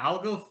 Baldemar. Yeah,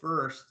 I'll go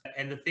first.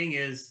 And the thing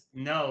is,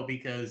 no,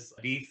 because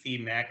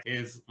DC Mech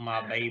is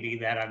my baby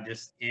that I'm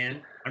just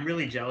in. I'm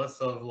really jealous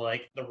of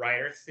like the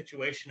writer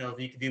situation of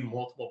you can do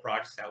multiple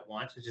projects at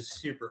once, which is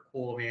super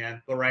cool,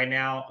 man. But right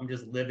now, I'm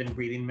just living,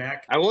 breathing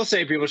Mech. I will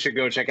say people should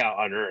go check out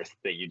Unearthed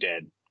that you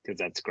did, because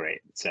that's great.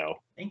 So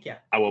Thank you.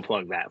 I will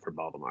plug that for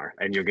Baldemar,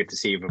 and you'll get to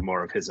see even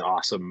more of his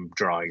awesome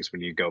drawings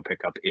when you go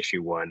pick up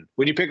issue 1.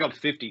 When you pick up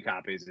 50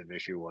 copies of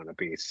issue 1 a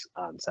piece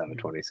on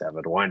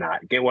 7/27, why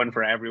not? Get one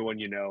for everyone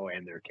you know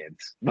and their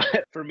kids.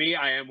 But for me,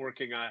 I am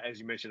working on, as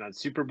you mentioned, on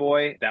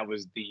Superboy. That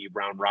was the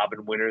round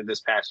robin winner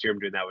this past year. I'm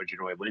doing that with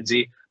Janoy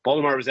Lindsay.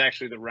 Baldemar was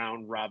actually the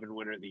round robin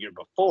winner the year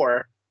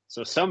before.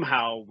 So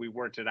somehow we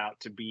worked it out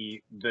to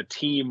be the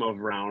team of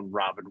round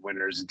robin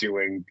winners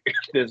doing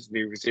this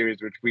new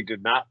series, which we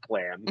did not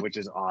plan, which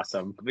is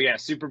awesome. But yeah,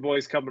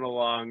 Superboy's coming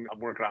along. I'm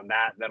working on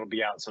that. That'll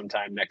be out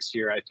sometime next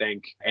year, I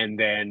think. And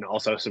then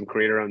also some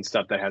creator-owned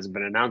stuff that hasn't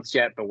been announced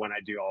yet. But when I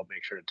do, I'll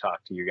make sure to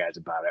talk to you guys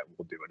about it.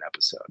 We'll do an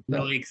episode.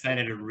 Really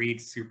excited to read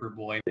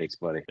Superboy. Thanks,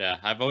 buddy. Yeah,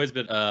 I've always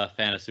been a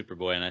fan of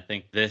Superboy, and I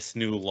think this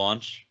new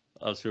launch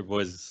of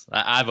Superboy's,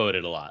 I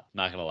voted a lot,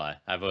 not gonna lie.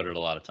 I voted a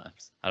lot of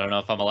times. I don't know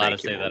if I'm allowed Thank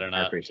to you, say man. that or I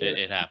not. appreciate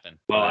It happened.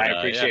 Well, But, I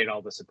appreciate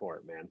all the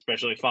support, man,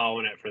 especially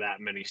following it for that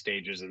many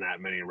stages and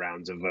that many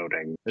rounds of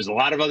voting. There's a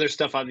lot of other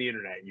stuff on the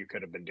internet you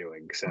could have been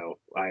doing, so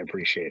I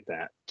appreciate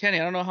that.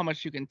 Kenny, I don't know how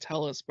much you can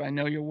tell us, but I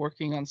know you're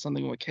working on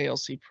something with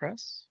KLC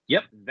Press.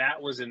 Yep, that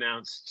was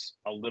announced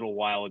a little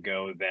while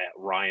ago that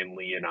Ryan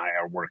Lee and I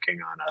are working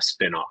on a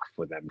spin-off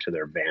with them to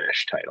their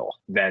Vanish title.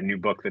 That new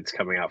book that's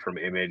coming out from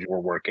Image, we're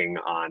working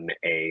on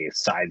a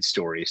side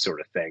story sort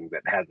of thing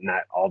that has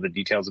not all the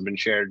details have been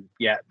shared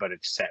yet, but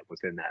it's set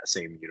within that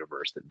same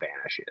universe that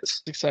Vanish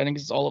is. It's exciting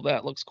because all of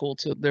that looks cool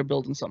too. They're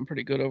building something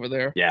pretty good over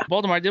there. Yeah.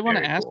 Baldemar, I did want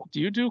to Very ask, cool.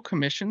 do you do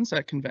commissions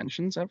at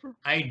conventions ever?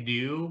 I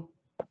do.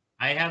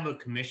 I have a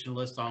commission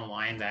list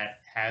online that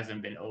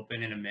hasn't been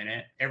open in a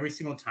minute. Every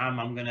single time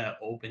I'm going to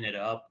open it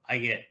up, I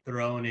get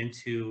thrown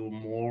into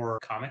more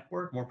comic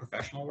work, more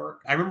professional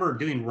work. I remember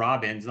doing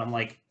Robins. I'm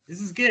like,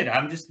 this is good.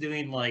 I'm just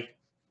doing like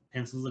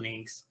pencils and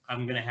inks.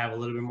 I'm going to have a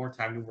little bit more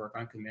time to work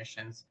on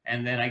commissions.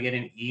 And then I get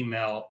an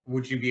email,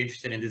 would you be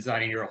interested in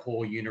designing your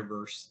whole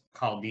universe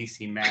called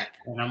DC Mech?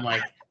 And I'm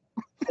like,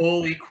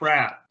 holy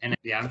crap. And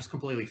yeah, I'm just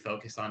completely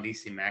focused on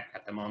DC Mech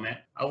at the moment.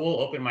 I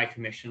will open my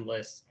commission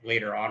list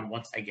later on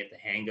once I get the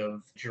hang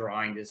of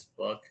drawing this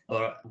book.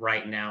 But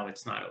right now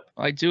it's not open.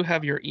 I do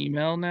have your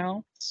email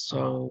now.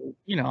 So,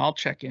 I'll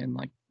check in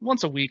like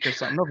once a week or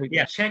something. No big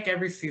Yeah, deal. check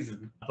every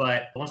season.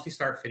 But once we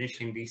start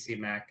finishing DC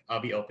Mech,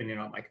 I'll be opening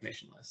up my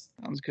commission list.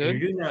 Sounds And good.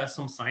 you're doing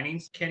some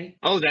signings, Kenny?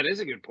 Oh, that is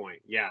a good point.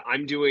 Yeah,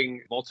 I'm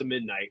doing Volta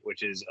Midnight,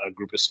 which is a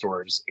group of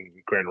stores in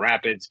Grand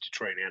Rapids,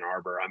 Detroit, and Ann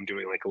Arbor. I'm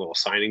doing like a little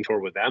signing tour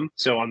with them.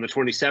 So on the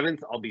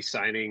 27th, I'll be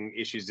signing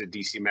issues of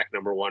DC Mech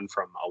 #1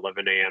 from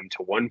 11 a.m.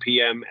 to 1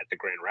 p.m. at the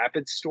Grand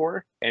Rapids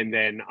store. And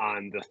then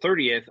on the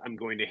 30th, I'm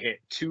going to hit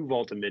 2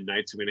 Volta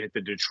Midnights. I'm going to hit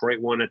the Detroit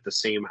one at the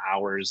same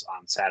hours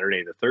on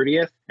Saturday the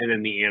 30th, and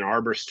then the Ann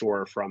Arbor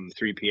store from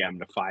 3 p.m.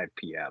 to 5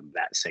 p.m.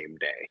 that same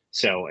day.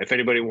 So if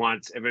anybody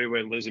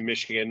lives in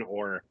Michigan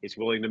or is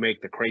willing to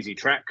make the crazy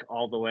trek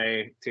all the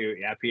way to,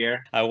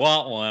 Pierre? I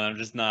want one. I'm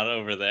just not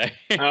over there.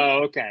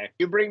 Oh, okay.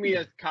 You bring me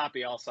a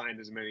copy, I'll sign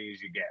as many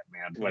as you get,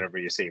 man, whenever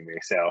you see me.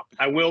 So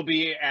I will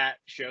be at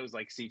shows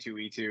like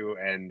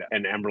C2E2 and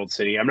Emerald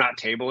City. I'm not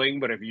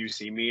tabling, but if you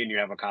see me and you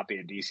have a copy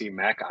of DC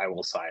Mech, I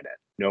will sign it.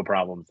 No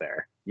problems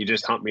there. You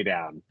just hunt me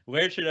down.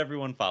 Where should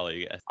everyone follow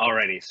you guys?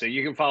 Alrighty, so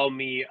you can follow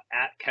me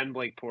at Ken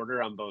Blake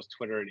Porter on both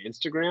Twitter and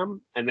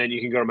Instagram, and then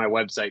you can go to my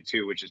website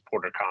too, which is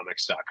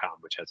portercomics.com,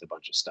 which has a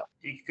bunch of stuff.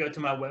 You can go to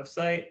my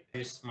website.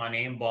 It's my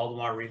name,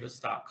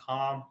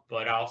 baldemarrivas.com.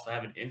 But I also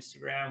have an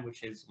Instagram,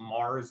 which is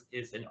Mars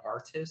is an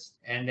artist.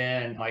 And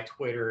then my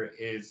Twitter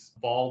is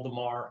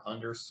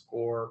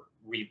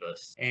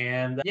Baldemar_Rivas.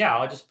 And yeah,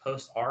 I'll just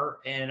post art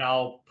and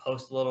I'll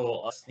post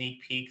little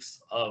sneak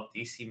peeks of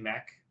DC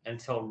Mech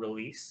until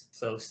release.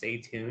 So stay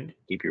tuned.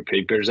 Keep your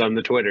peepers on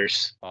the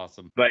Twitters.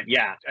 Awesome. But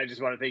yeah, I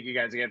just want to thank you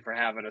guys again for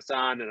having us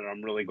on. And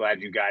I'm really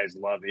glad you guys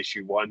love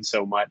issue 1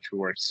 so much. We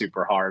worked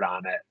super hard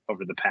on it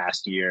over the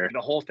past year. The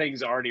whole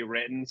thing's already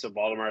written. So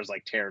Baldemar's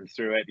like tearing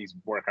through it. He's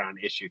working on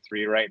issue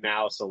 3 right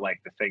now. So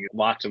like the thing is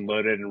locked and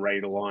loaded and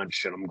ready to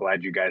launch. And I'm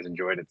glad you guys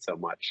enjoyed it so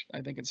much.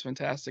 I think it's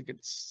fantastic.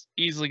 It's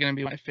easily going to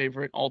be my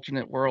favorite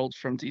alternate world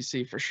from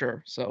DC for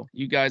sure. So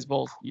you guys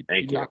both, you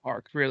knock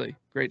mark. Really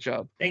great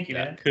job. Thank you,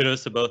 man.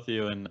 Kudos to both of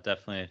you, and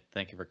definitely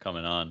thank you for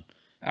coming on.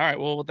 All right.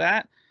 Well, with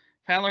that,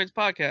 Paneloids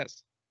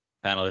Podcast.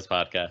 Paneloids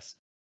Podcast.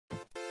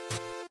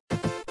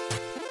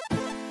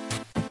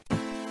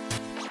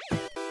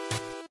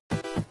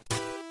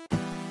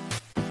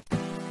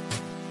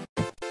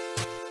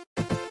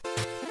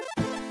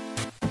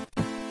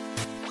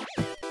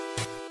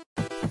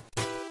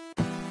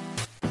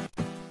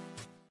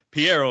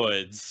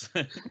 Pieroids.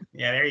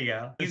 Yeah, there you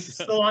go. He's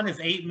still on his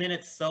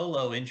 8-minute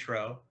solo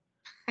intro.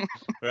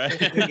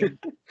 Right?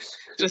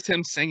 Just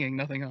him singing,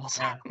 nothing else.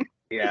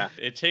 Yeah.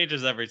 It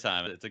changes every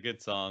time. It's a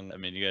good song. I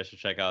mean, you guys should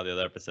check out the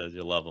other episodes.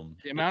 You'll love them.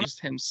 The amount of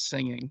just him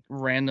singing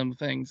random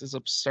things is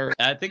absurd.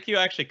 I think you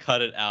actually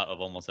cut it out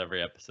of almost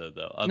every episode,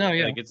 though. No,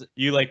 yeah. Like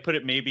you like put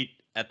it maybe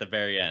at the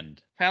very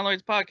end.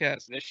 Paneloids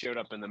Podcast. This showed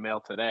up in the mail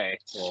today.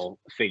 Well,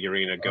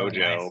 Figurina Gojo.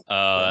 Nice.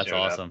 Oh, that's showed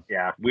up. awesome.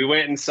 Yeah. We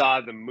went and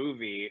saw the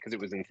movie because it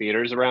was in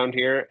theaters around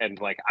here.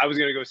 And like, I was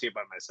going to go see it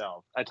by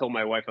myself. I told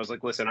my wife, I was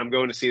like, listen, I'm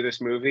going to see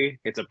this movie.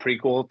 It's a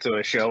prequel to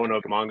a show and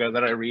a manga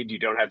that I read. You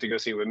don't have to go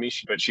see it with me.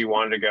 But she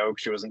wanted to go.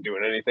 She wasn't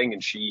doing anything.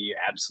 And she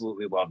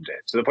absolutely loved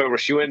it. To the point where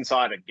she went and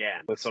saw it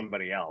again with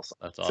somebody else.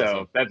 That's awesome.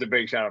 So that's a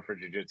big shout out for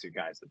Jiu-Jitsu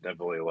guys. I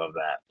definitely love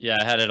that. Yeah,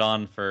 I had it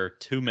on for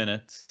 2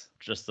 minutes.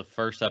 Just the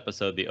first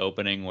episode, the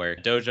opening, where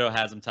Dojo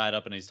has him tied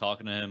up and he's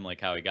talking to him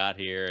like how he got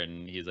here,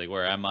 and he's like,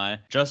 "Where am I?"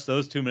 Just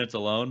those 2 minutes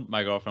alone,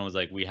 my girlfriend was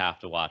like, "We have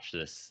to watch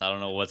this." I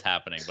don't know what's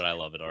happening, but I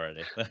love it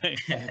already.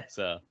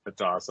 So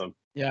That's awesome.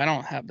 Yeah, I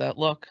don't have that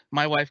look.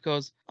 My wife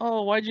goes,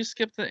 "Oh, why'd you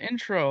skip the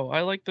intro?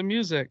 I like the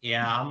music."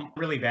 Yeah, I'm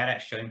really bad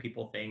at showing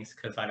people things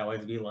because I'd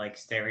always be like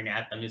staring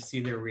at them to see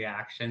their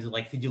reactions.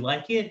 Like, did you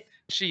like it?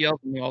 She yells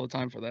at me all the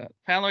time for that.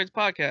 Paneloids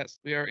Podcast.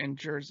 We are in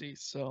Jersey,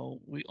 so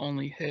we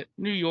only hit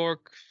New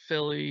York,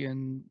 Philly,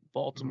 and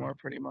Baltimore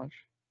pretty much.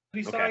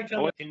 We saw Okay. each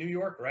other in New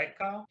York, right,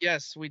 Kyle?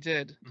 Yes, we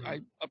did. Mhm.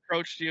 I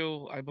approached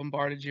you, I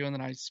bombarded you, and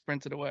then I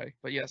sprinted away.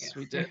 But yes,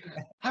 we did.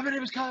 Hi, my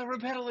name is Kyle from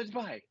Paneloids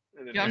Bye.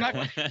 Yeah, I'm not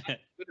good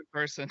in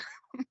person.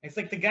 It's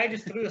like the guy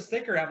just threw a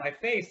sticker at my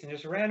face and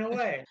just ran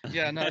away.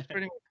 Yeah, no, it's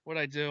pretty much what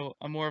I do.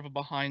 I'm more of a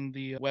behind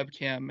the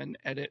webcam and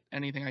edit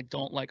anything I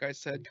don't like I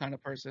said kind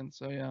of person.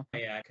 So yeah.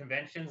 Yeah,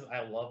 conventions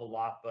I love a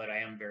lot, but I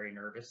am very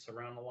nervous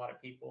around a lot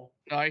of people.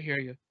 No, I hear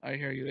you. I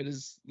hear you. It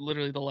is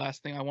literally the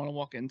last thing I want to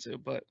walk into,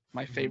 but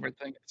my Mhm. favorite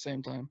thing at the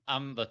same time.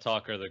 I'm the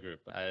talker of the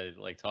group. I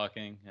like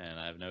talking, and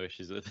I have no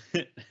issues with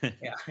it.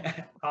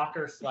 Yeah,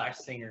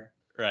 talker/singer.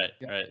 Right,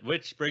 Yeah. right.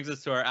 Which brings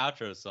us to our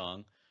outro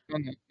song. No.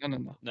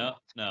 No.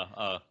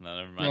 Oh, no,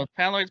 never No, mind.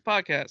 Paneloids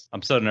podcast.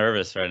 I'm so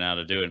nervous right now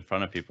to do it in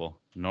front of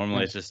people. Normally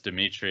Yeah. it's just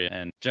Dimitri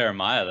and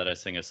Jeremiah that I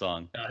sing a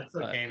song. No, it's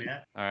okay,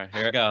 man. All right,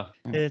 here we go.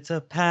 Yeah. It's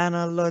a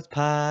Paneloids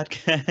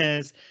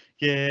podcast.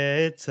 Yeah,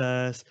 it's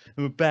us.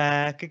 We're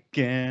back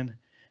again.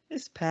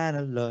 It's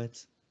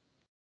Paneloids.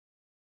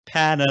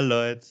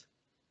 Paneloids.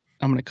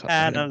 I'm gonna cut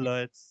that in.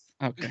 Paneloids.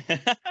 Okay.